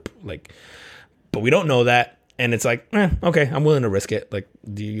 nope. Like, but we don't know that. And it's like, okay, I'm willing to risk it. Like,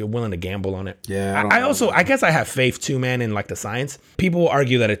 you're willing to gamble on it. Yeah. I guess I have faith too, man, in like the science. People will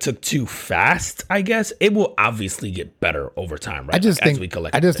argue that it took too fast. I guess it will obviously get better over time, right? I just As think we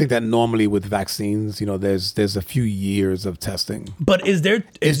collect. think that normally with vaccines, there's a few years of testing. But is there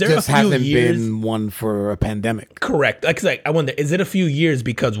It a just few hasn't years? been one for a pandemic. Correct. Like, I wonder, is it a few years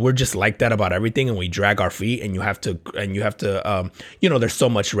because we're just like that about everything, and we drag our feet, and you have to, there's so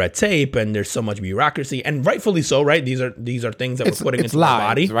much red tape and there's so much bureaucracy, and rightfully so, right? These are things that we're putting into our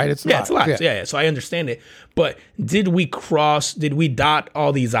body, right? It's lives. Yeah. So I understand it, but did we dot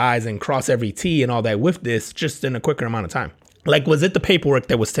all these I's and cross every T and all that with this just in a quicker amount of time? Like, was it the paperwork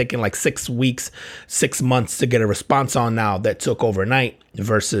that was taking like 6 weeks, 6 months to get a response on now that took overnight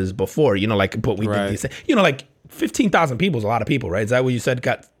versus before? But we did these things. Like 15,000 people is a lot of people, right? Is that what you said?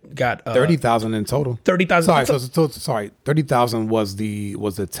 Got 30,000 in total. 30,000. Sorry. 30,000 was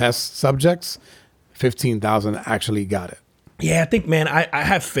the test subjects. 15,000 actually got it. Yeah, I think, man, I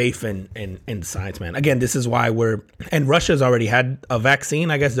have faith in science, man. Again, this is why and Russia's already had a vaccine,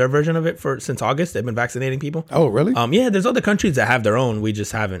 I guess their version of it since August. They've been vaccinating people. Oh, really? Yeah, there's other countries that have their own. We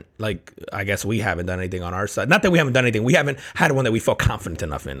just haven't, I guess we haven't done anything on our side. Not that we haven't done anything. We haven't had one that we felt confident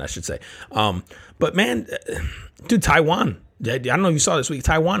enough in, I should say. But man, dude, Taiwan. I don't know if you saw this week.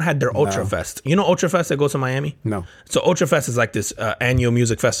 Taiwan had their Ultra Fest. You know Ultra Fest that goes to Miami? No. So Ultra Fest is like this annual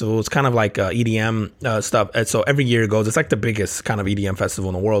music festival. It's kind of like EDM stuff. And so every year it goes. It's like the biggest kind of EDM festival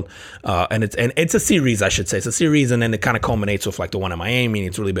in the world. And it's a series, I should say. It's a series, and then it kind of culminates with like the one in Miami. And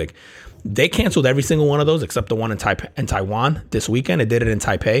it's really big. They canceled every single one of those except the one in Taiwan this weekend. It did it in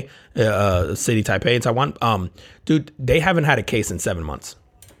Taipei, city Taipei in Taiwan. Dude, they haven't had a case in 7 months.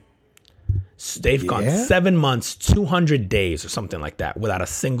 They've gone 7 months, 200 days or something like that without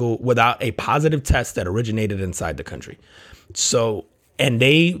a positive test that originated inside the country. So, and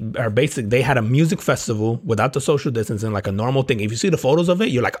they had a music festival without the social distancing, like a normal thing. If you see the photos of it,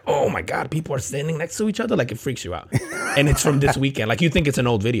 you're like, oh my God, people are standing next to each other. Like, it freaks you out. And it's from this weekend. Like, you think it's an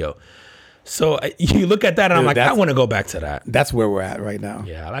old video. So you look at that and I'm like, I want to go back to that. That's where we're at right now.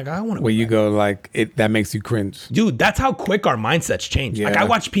 Yeah, like I want to. Where you go like that makes you cringe, dude. That's how quick our mindsets change. Yeah. Like, I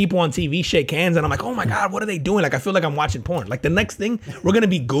watch people on TV shake hands and I'm like, oh my God, what are they doing? Like, I feel like I'm watching porn. Like, the next thing we're gonna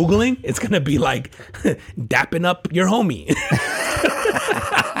be Googling, it's gonna be like dapping up your homie.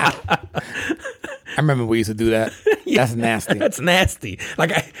 I remember we used to do that. Yeah, that's nasty. That's nasty.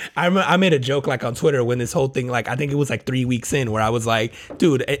 Like, I made a joke like on Twitter when this whole thing, like, I think it was like 3 weeks in, where I was like,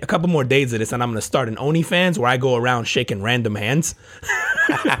 dude, a couple more days of this and I'm gonna start an OnlyFans where I go around shaking random hands.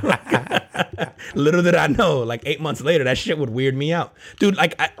 Little did I know, like 8 months later, that shit would weird me out, dude.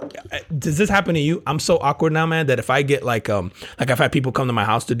 Like, does this happen to you? I'm so awkward now, man, that if I get like I've had people come to my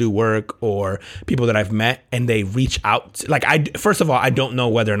house to do work, or people that I've met and they reach out, like, first of all, I don't know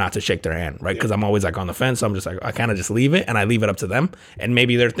whether or not to shake their hand, right? Because I'm always like on the fence. So I'm just like, I kind of just leave it, and I leave it up to them, and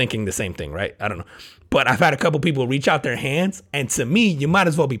maybe they're thinking the same thing, right? I don't know. But I've had a couple people reach out their hands, and to me, you might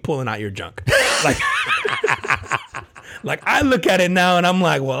as well be pulling out your junk. Like, like, I look at it now and I'm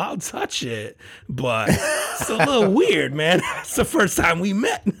like, well, I'll touch it, but it's a little weird, man. It's the first time we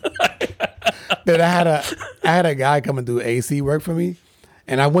met. Dude, I had a guy come and do AC work for me,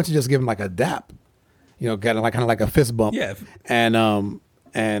 and I went to just give him like a dap, kind of like a fist bump. Yeah.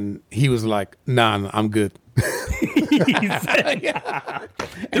 And he was like, nah, I'm good. Yeah.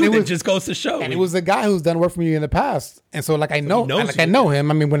 Dude, it just goes to show. And it was a guy who's done work for me in the past. And so, like, I know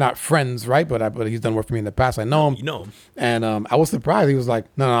him. I mean, we're not friends, right? But he's done work for me in the past. I know him. You know him. And I was surprised. He was like,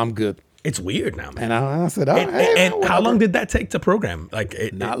 no, I'm good. It's weird now, man. And I said, and how long did that take to program? Like,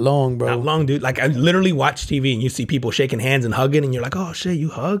 not long, bro. Not long, dude. Like, I literally watch TV and you see people shaking hands and hugging, and you're like, oh shit, you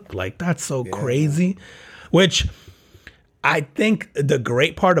hug? Like, that's so crazy. Which, I think the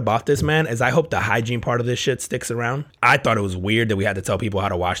great part about this, man, is I hope the hygiene part of this shit sticks around. I thought it was weird that we had to tell people how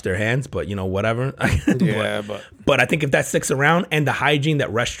to wash their hands, but whatever. But I think if that sticks around, and the hygiene that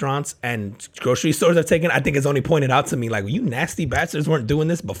restaurants and grocery stores have taken, I think it's only pointed out to me like, you nasty bastards weren't doing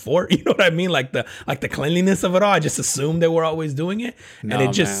this before. You know what I mean? Like the cleanliness of it all. I just assumed they were always doing it, and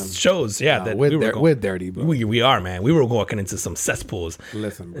it just shows, that we're dirty, bro. We are, man. We were walking into some cesspools.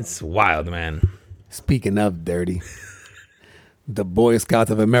 Listen, bro. It's wild, man. Speaking of dirty. The Boy Scouts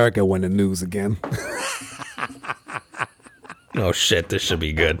of America won the news again. Oh shit, this should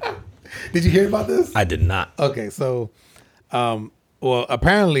be good. Did you hear about this? I did not. Okay, so, well,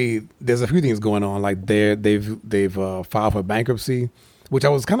 apparently there's a few things going on. Like they've filed for bankruptcy, which I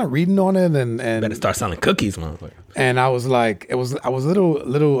was kind of reading on it, and better start selling cookies, motherfucker. And I was like, I was a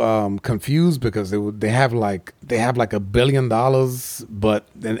little confused because they have like $1 billion, but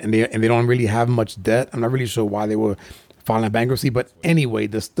and they don't really have much debt. I'm not really sure why they were filing bankruptcy, but anyway,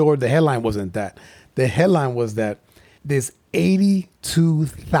 the headline wasn't that. The headline was that there's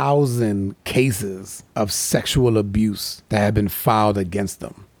 82,000 cases of sexual abuse that have been filed against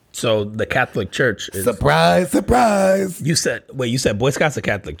them. So the Catholic Church is... Surprise, surprise. You said Boy Scouts or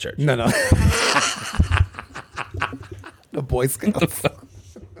Catholic Church? No. The Boy Scouts.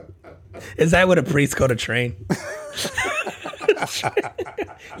 Is that what a priest go to train?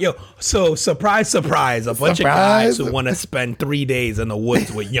 Yo, so surprise, a bunch of guys who want to spend 3 days in the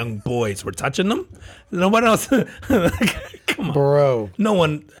woods with young boys were touching them. No one else. Come on, bro. No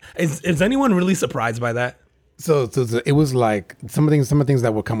one is anyone really surprised by that? So it was like some of the things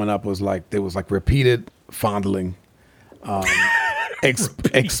that were coming up was like there was like repeated fondling,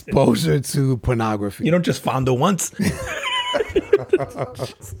 exposure to pornography. You don't just fondle once.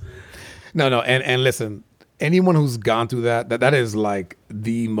 No, and listen. Anyone who's gone through that is like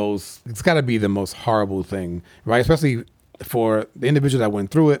it's got to be the most horrible thing, right? Especially for the individual that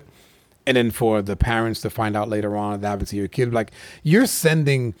went through it, and then for the parents to find out later on that happened to your kid. Like you're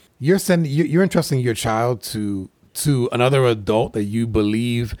entrusting your child to another adult that you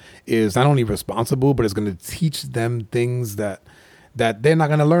believe is not only responsible, but is going to teach them things that they're not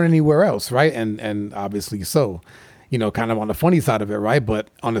going to learn anywhere else, right? And obviously so. You know, kind of on the funny side of it, right? But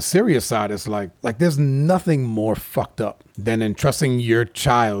on the serious side, it's like there's nothing more fucked up than entrusting your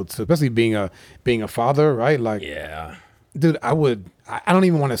child to, especially being a father, right? Like, yeah, dude, I don't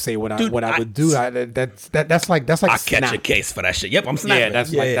even want to say what I would do. That's like I'll snap. catch a case for that shit. Yep, I'm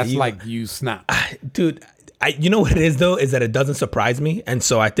snapping. Yeah, like you snap, dude. You know what it is though, is that it doesn't surprise me, and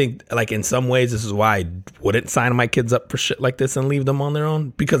so I think like in some ways this is why I wouldn't sign my kids up for shit like this and leave them on their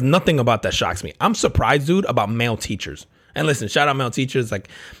own, because nothing about that shocks me. I'm surprised, dude, about male teachers. And listen, shout out male teachers, like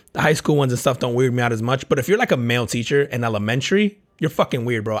the high school ones and stuff don't weird me out as much, but if you're like a male teacher in elementary, you're fucking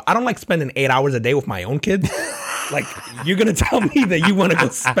weird, bro. I don't like spending 8 hours a day with my own kids. Like, you're gonna tell me that you want to go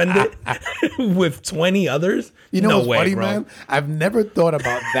spend it with 20 others? You know no what's way, funny, bro. Man? I've never thought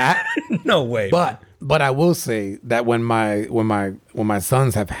about that. No way. But I will say that when my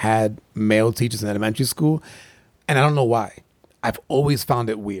sons have had male teachers in elementary school, and I don't know why, I've always found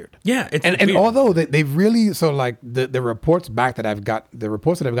it weird. Yeah, and although they've really the reports that I've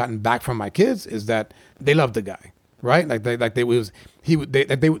gotten back from my kids is that they love the guy, right? They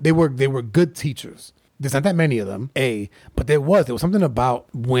were good teachers. There's not that many of them, but there was something about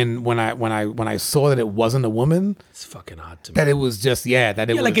when I saw that it wasn't a woman. It's fucking odd to me. That it was just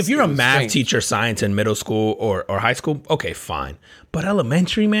like if you're a math strange. teacher, science in middle school or high school, okay, fine. But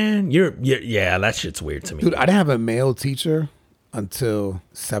elementary, man, you're that shit's weird to me. Dude, I didn't have a male teacher until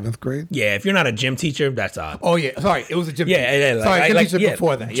 7th grade. Yeah, if you're not a gym teacher, that's odd. Oh yeah, sorry, it was a gym. Yeah, teacher. Yeah, sorry, gym teacher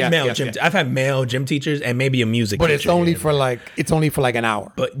before that. Yeah, male gym. I've had male gym teachers and maybe a music. But teacher it's only for like an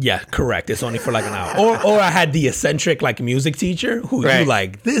hour. But yeah, correct. It's only for like an hour. Or I had the eccentric like music teacher who you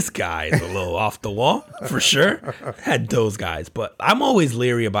like. This guy is a little off the wall for sure. Had those guys, but I'm always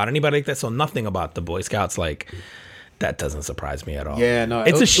leery about anybody like that. So nothing about the Boy Scouts like. That doesn't surprise me at all. Yeah, no.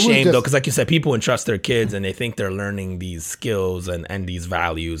 It's a shame, though, because like you said, people entrust their kids and they think they're learning these skills and these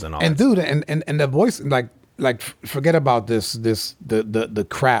values and all and that. Dude, and the boys, like forget about the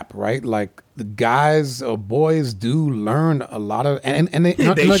crap, right? Like, the guys or boys do learn a lot of, and they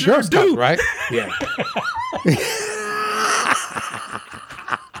sure Girl Scouts, right? Yeah.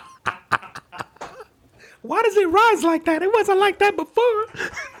 Why does it rise like that? It wasn't like that before.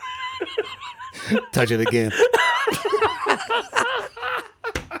 Touch it again.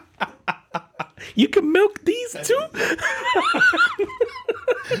 You can milk these too?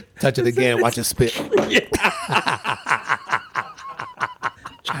 Touch it again. Watch it spit.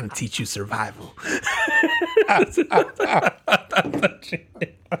 Trying to teach you survival.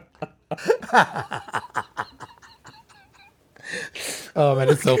 Oh man,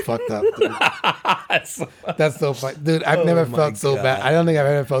 it's so fucked up, dude. That's so funny, dude. I've never felt so bad. I don't think I've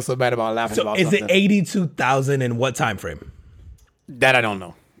ever felt so bad about laughing about something. Is it 82,000 in what time frame? That I don't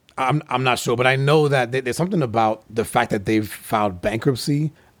know. I'm not sure, but I know that there's something about the fact that they've filed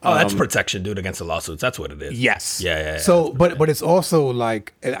bankruptcy. Oh, that's protection, dude, against the lawsuits. That's what it is. Yes. Yeah. So, but it's also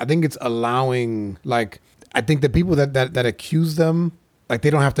like, I think it's allowing, like, I think the people that accuse them, like, they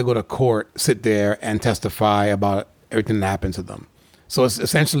don't have to go to court, sit there and testify about everything that happened to them. So it's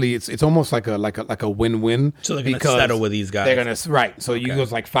essentially it's almost like a win-win. So they're gonna settle with these guys. They're gonna So you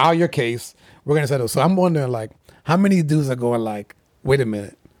goes like, file your case. We're gonna settle. So I'm wondering, like, how many dudes are going like, wait a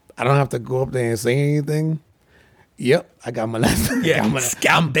minute, I don't have to go up there and say anything. Yep, I got molested. Yeah,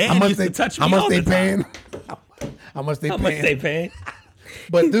 Scout Dan used to touch me all the time. How much they paying?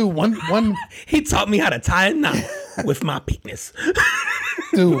 But dude, one he taught me how to tie a knot with my penis.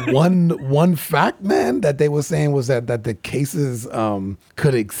 Dude, one fact, man, that they were saying was that the cases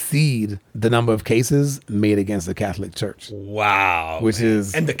could exceed the number of cases made against the Catholic Church. Wow.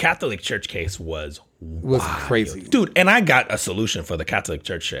 And the Catholic Church case was crazy. Dude, and I got a solution for the Catholic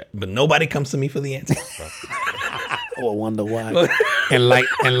Church shit, but nobody comes to me for the answer, bro. I wonder why.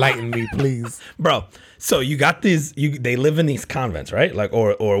 Enlighten me, please. Bro, so you got they live in these convents, right? Like,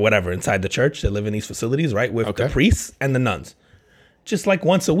 or whatever, inside the church. They live in these facilities, right? With the priests and the nuns. Just like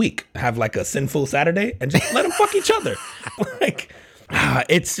once a week, have like a sinful Saturday and just let them fuck each other. Like,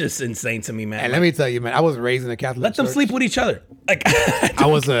 it's just insane to me, man. And let me tell you, man, I was raised in a Catholic Let them church. sleep with each other. Like, I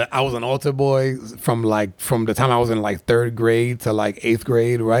was an altar boy from the time I was in like 3rd grade to like 8th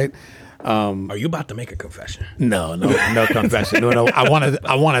grade, right? Are you about to make a confession? No confession. No. I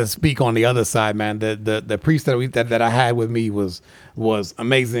want to speak on the other side, man. The priest that I had with me was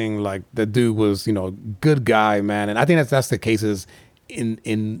amazing. Like, the dude was, good guy, man. And I think that's the cases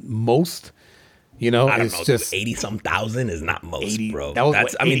in most. I don't it's know. just 80-some thousand is not most, 80, bro.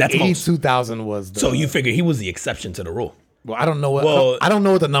 That's 82,000 was. So you figure he was the exception to the rule. Well, I don't know what I don't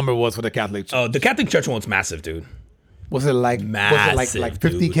know what the number was for the Catholic Church. Oh, the Catholic Church one's massive, dude. Was it like Massive, like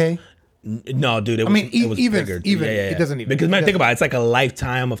 50K? No, dude. It was bigger, even yeah. it doesn't even, because man, think about it. It's like a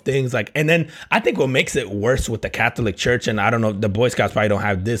lifetime of things. Like, and then I think what makes it worse with the Catholic Church, and I don't know, the Boy Scouts probably don't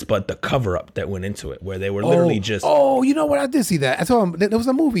have this, but the cover up that went into it, where they were literally just. Oh, you know what? I did see that. I saw there was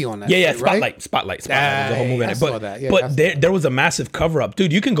a movie on that. Yeah, right? Spotlight. There's a whole movie in it. saw that. Yeah, but there was a massive cover up,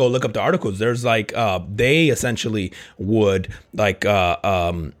 dude. You can go look up the articles. There's like they essentially would like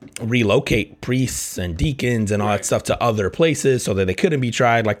relocate priests and deacons and all that stuff to other places so that they couldn't be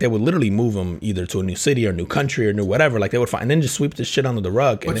tried. Like, they would literally move them either to a new city or new country or new whatever. Like, they would find and then just sweep this shit under the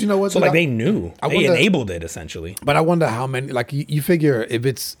rug. But you know what? So like they knew. They enabled it essentially. But I wonder how many. Like, you figure if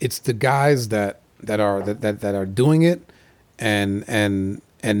it's the guys that are doing it and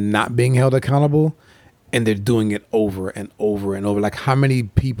not being held accountable, and they're doing it over and over and over. Like, how many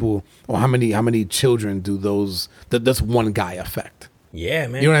people or how many children do does one guy affect? Yeah,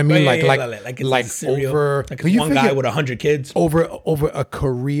 man. You know what I mean? Like over like one guy with 100 kids over a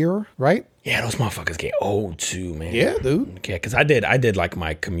career, right? Yeah, those motherfuckers get old too, man. Yeah, dude. Yeah, because I did like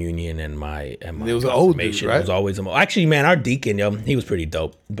my communion and my it was an old dude, right? It was always actually, man. Our deacon, he was pretty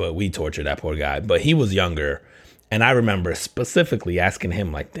dope, but we tortured that poor guy. But he was younger. And I remember specifically asking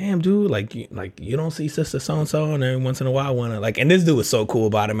him, like, damn, dude, like you don't see sister so-and-so, and every once in a while I want to, like, and this dude was so cool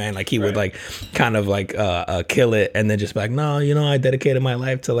about it, man. Like, he would, like, kind of, like, kill it and then just be like, no, I dedicated my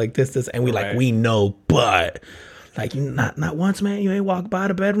life to, like, this, and we, like, we know, but, like, you not once, man, you ain't walked by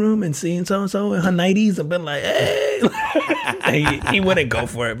the bedroom and seen so-and-so in her 90s and been like, hey. he wouldn't go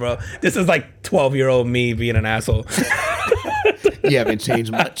for it, bro. This is, like, 12-year-old me being an asshole. You haven't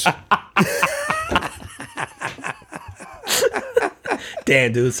changed much.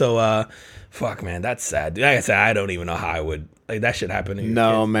 Damn, dude. So, fuck, man, that's sad. Dude, like I said, I don't even know how I would like that shit happen.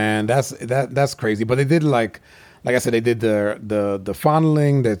 No, man, that's crazy. But they did like I said, they did the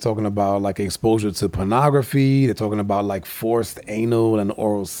fondling. They're talking about like exposure to pornography. They're talking about like forced anal and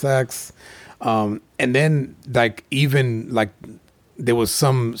oral sex, and then like even like there was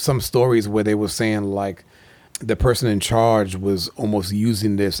some stories where they were saying like the person in charge was almost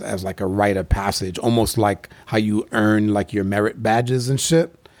using this as like a rite of passage, almost like how you earn like your merit badges and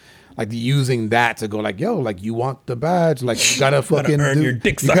shit. Like using that to go like, yo, like you want the badge, like you gotta fucking earn your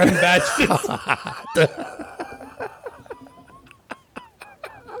dick sucking badge.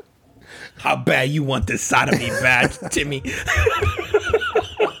 How bad you want this sodomy badge, Timmy?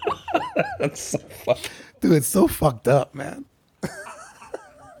 That's so fucked. Dude, it's so fucked up, man.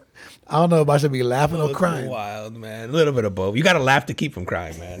 I don't know if I should be laughing or crying. Wild, man. A little bit of both. You got to laugh to keep from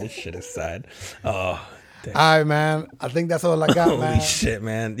crying, man. This shit is sad. Oh, damn. All right, man. I think that's all I got, Holy man. Holy shit,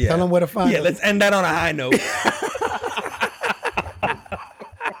 man. Yeah. Tell them where to find us. Yeah, let's end that on a high note.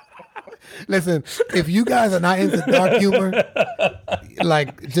 Listen, if you guys are not into dark humor,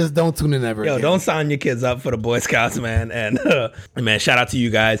 like, just don't tune in ever again. Don't sign your kids up for the Boy Scouts, man. And, man, shout out to you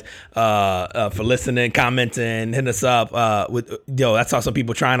guys for listening, commenting, hitting us up. I saw some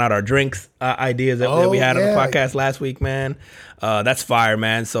people trying out our drinks ideas that we had on the podcast last week, man. That's fire,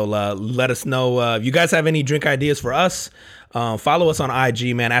 man. So let us know if you guys have any drink ideas for us. Follow us on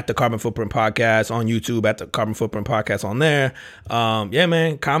IG, man, at the Carbon Footprint Podcast, on YouTube at the Carbon Footprint Podcast on there. Yeah,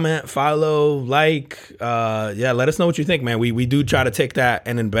 man, comment, follow, like, let us know what you think, man. We do try to take that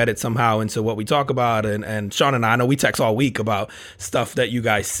and embed it somehow into what we talk about. And Sean and I know we text all week about stuff that you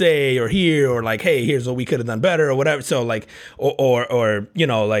guys say or hear, or like, hey, here's what we could have done better or whatever. So like, or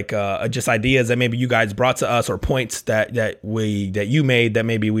just ideas that maybe you guys brought to us, or points that we that you made that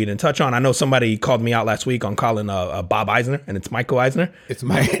maybe we didn't touch on. I know somebody called me out last week on calling Bob Eisner, and it's Michael Eisner. It's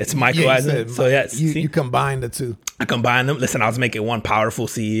Michael Eisner. So yes, you combine the two. I combined them. Listen, I was making one powerful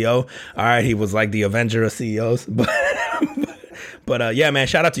CEO. All right, he was like the Avenger of CEOs, but yeah, man,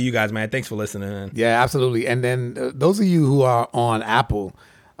 shout out to you guys, man. Thanks for listening. Man. Yeah, absolutely. And then those of you who are on Apple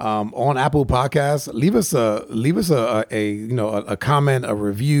Podcasts, leave us a comment, a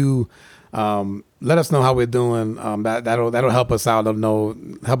review. Let us know how we're doing. That'll help us out.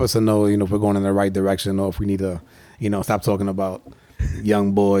 Help us to know, if we're going in the right direction or if we need to, stop talking about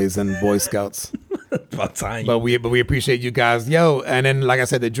young boys and Boy Scouts. About time. But we appreciate you guys. Yo, and then like I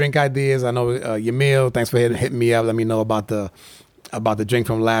said, the drink ideas. I know Yamil, thanks for hitting me up. Let me know about the drink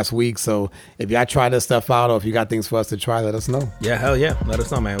from last week. So if y'all try this stuff out or if you got things for us to try, let us know. Yeah, hell yeah. Let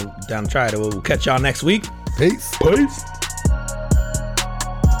us know, man. We're down to try it. We'll catch y'all next week. Peace. Peace.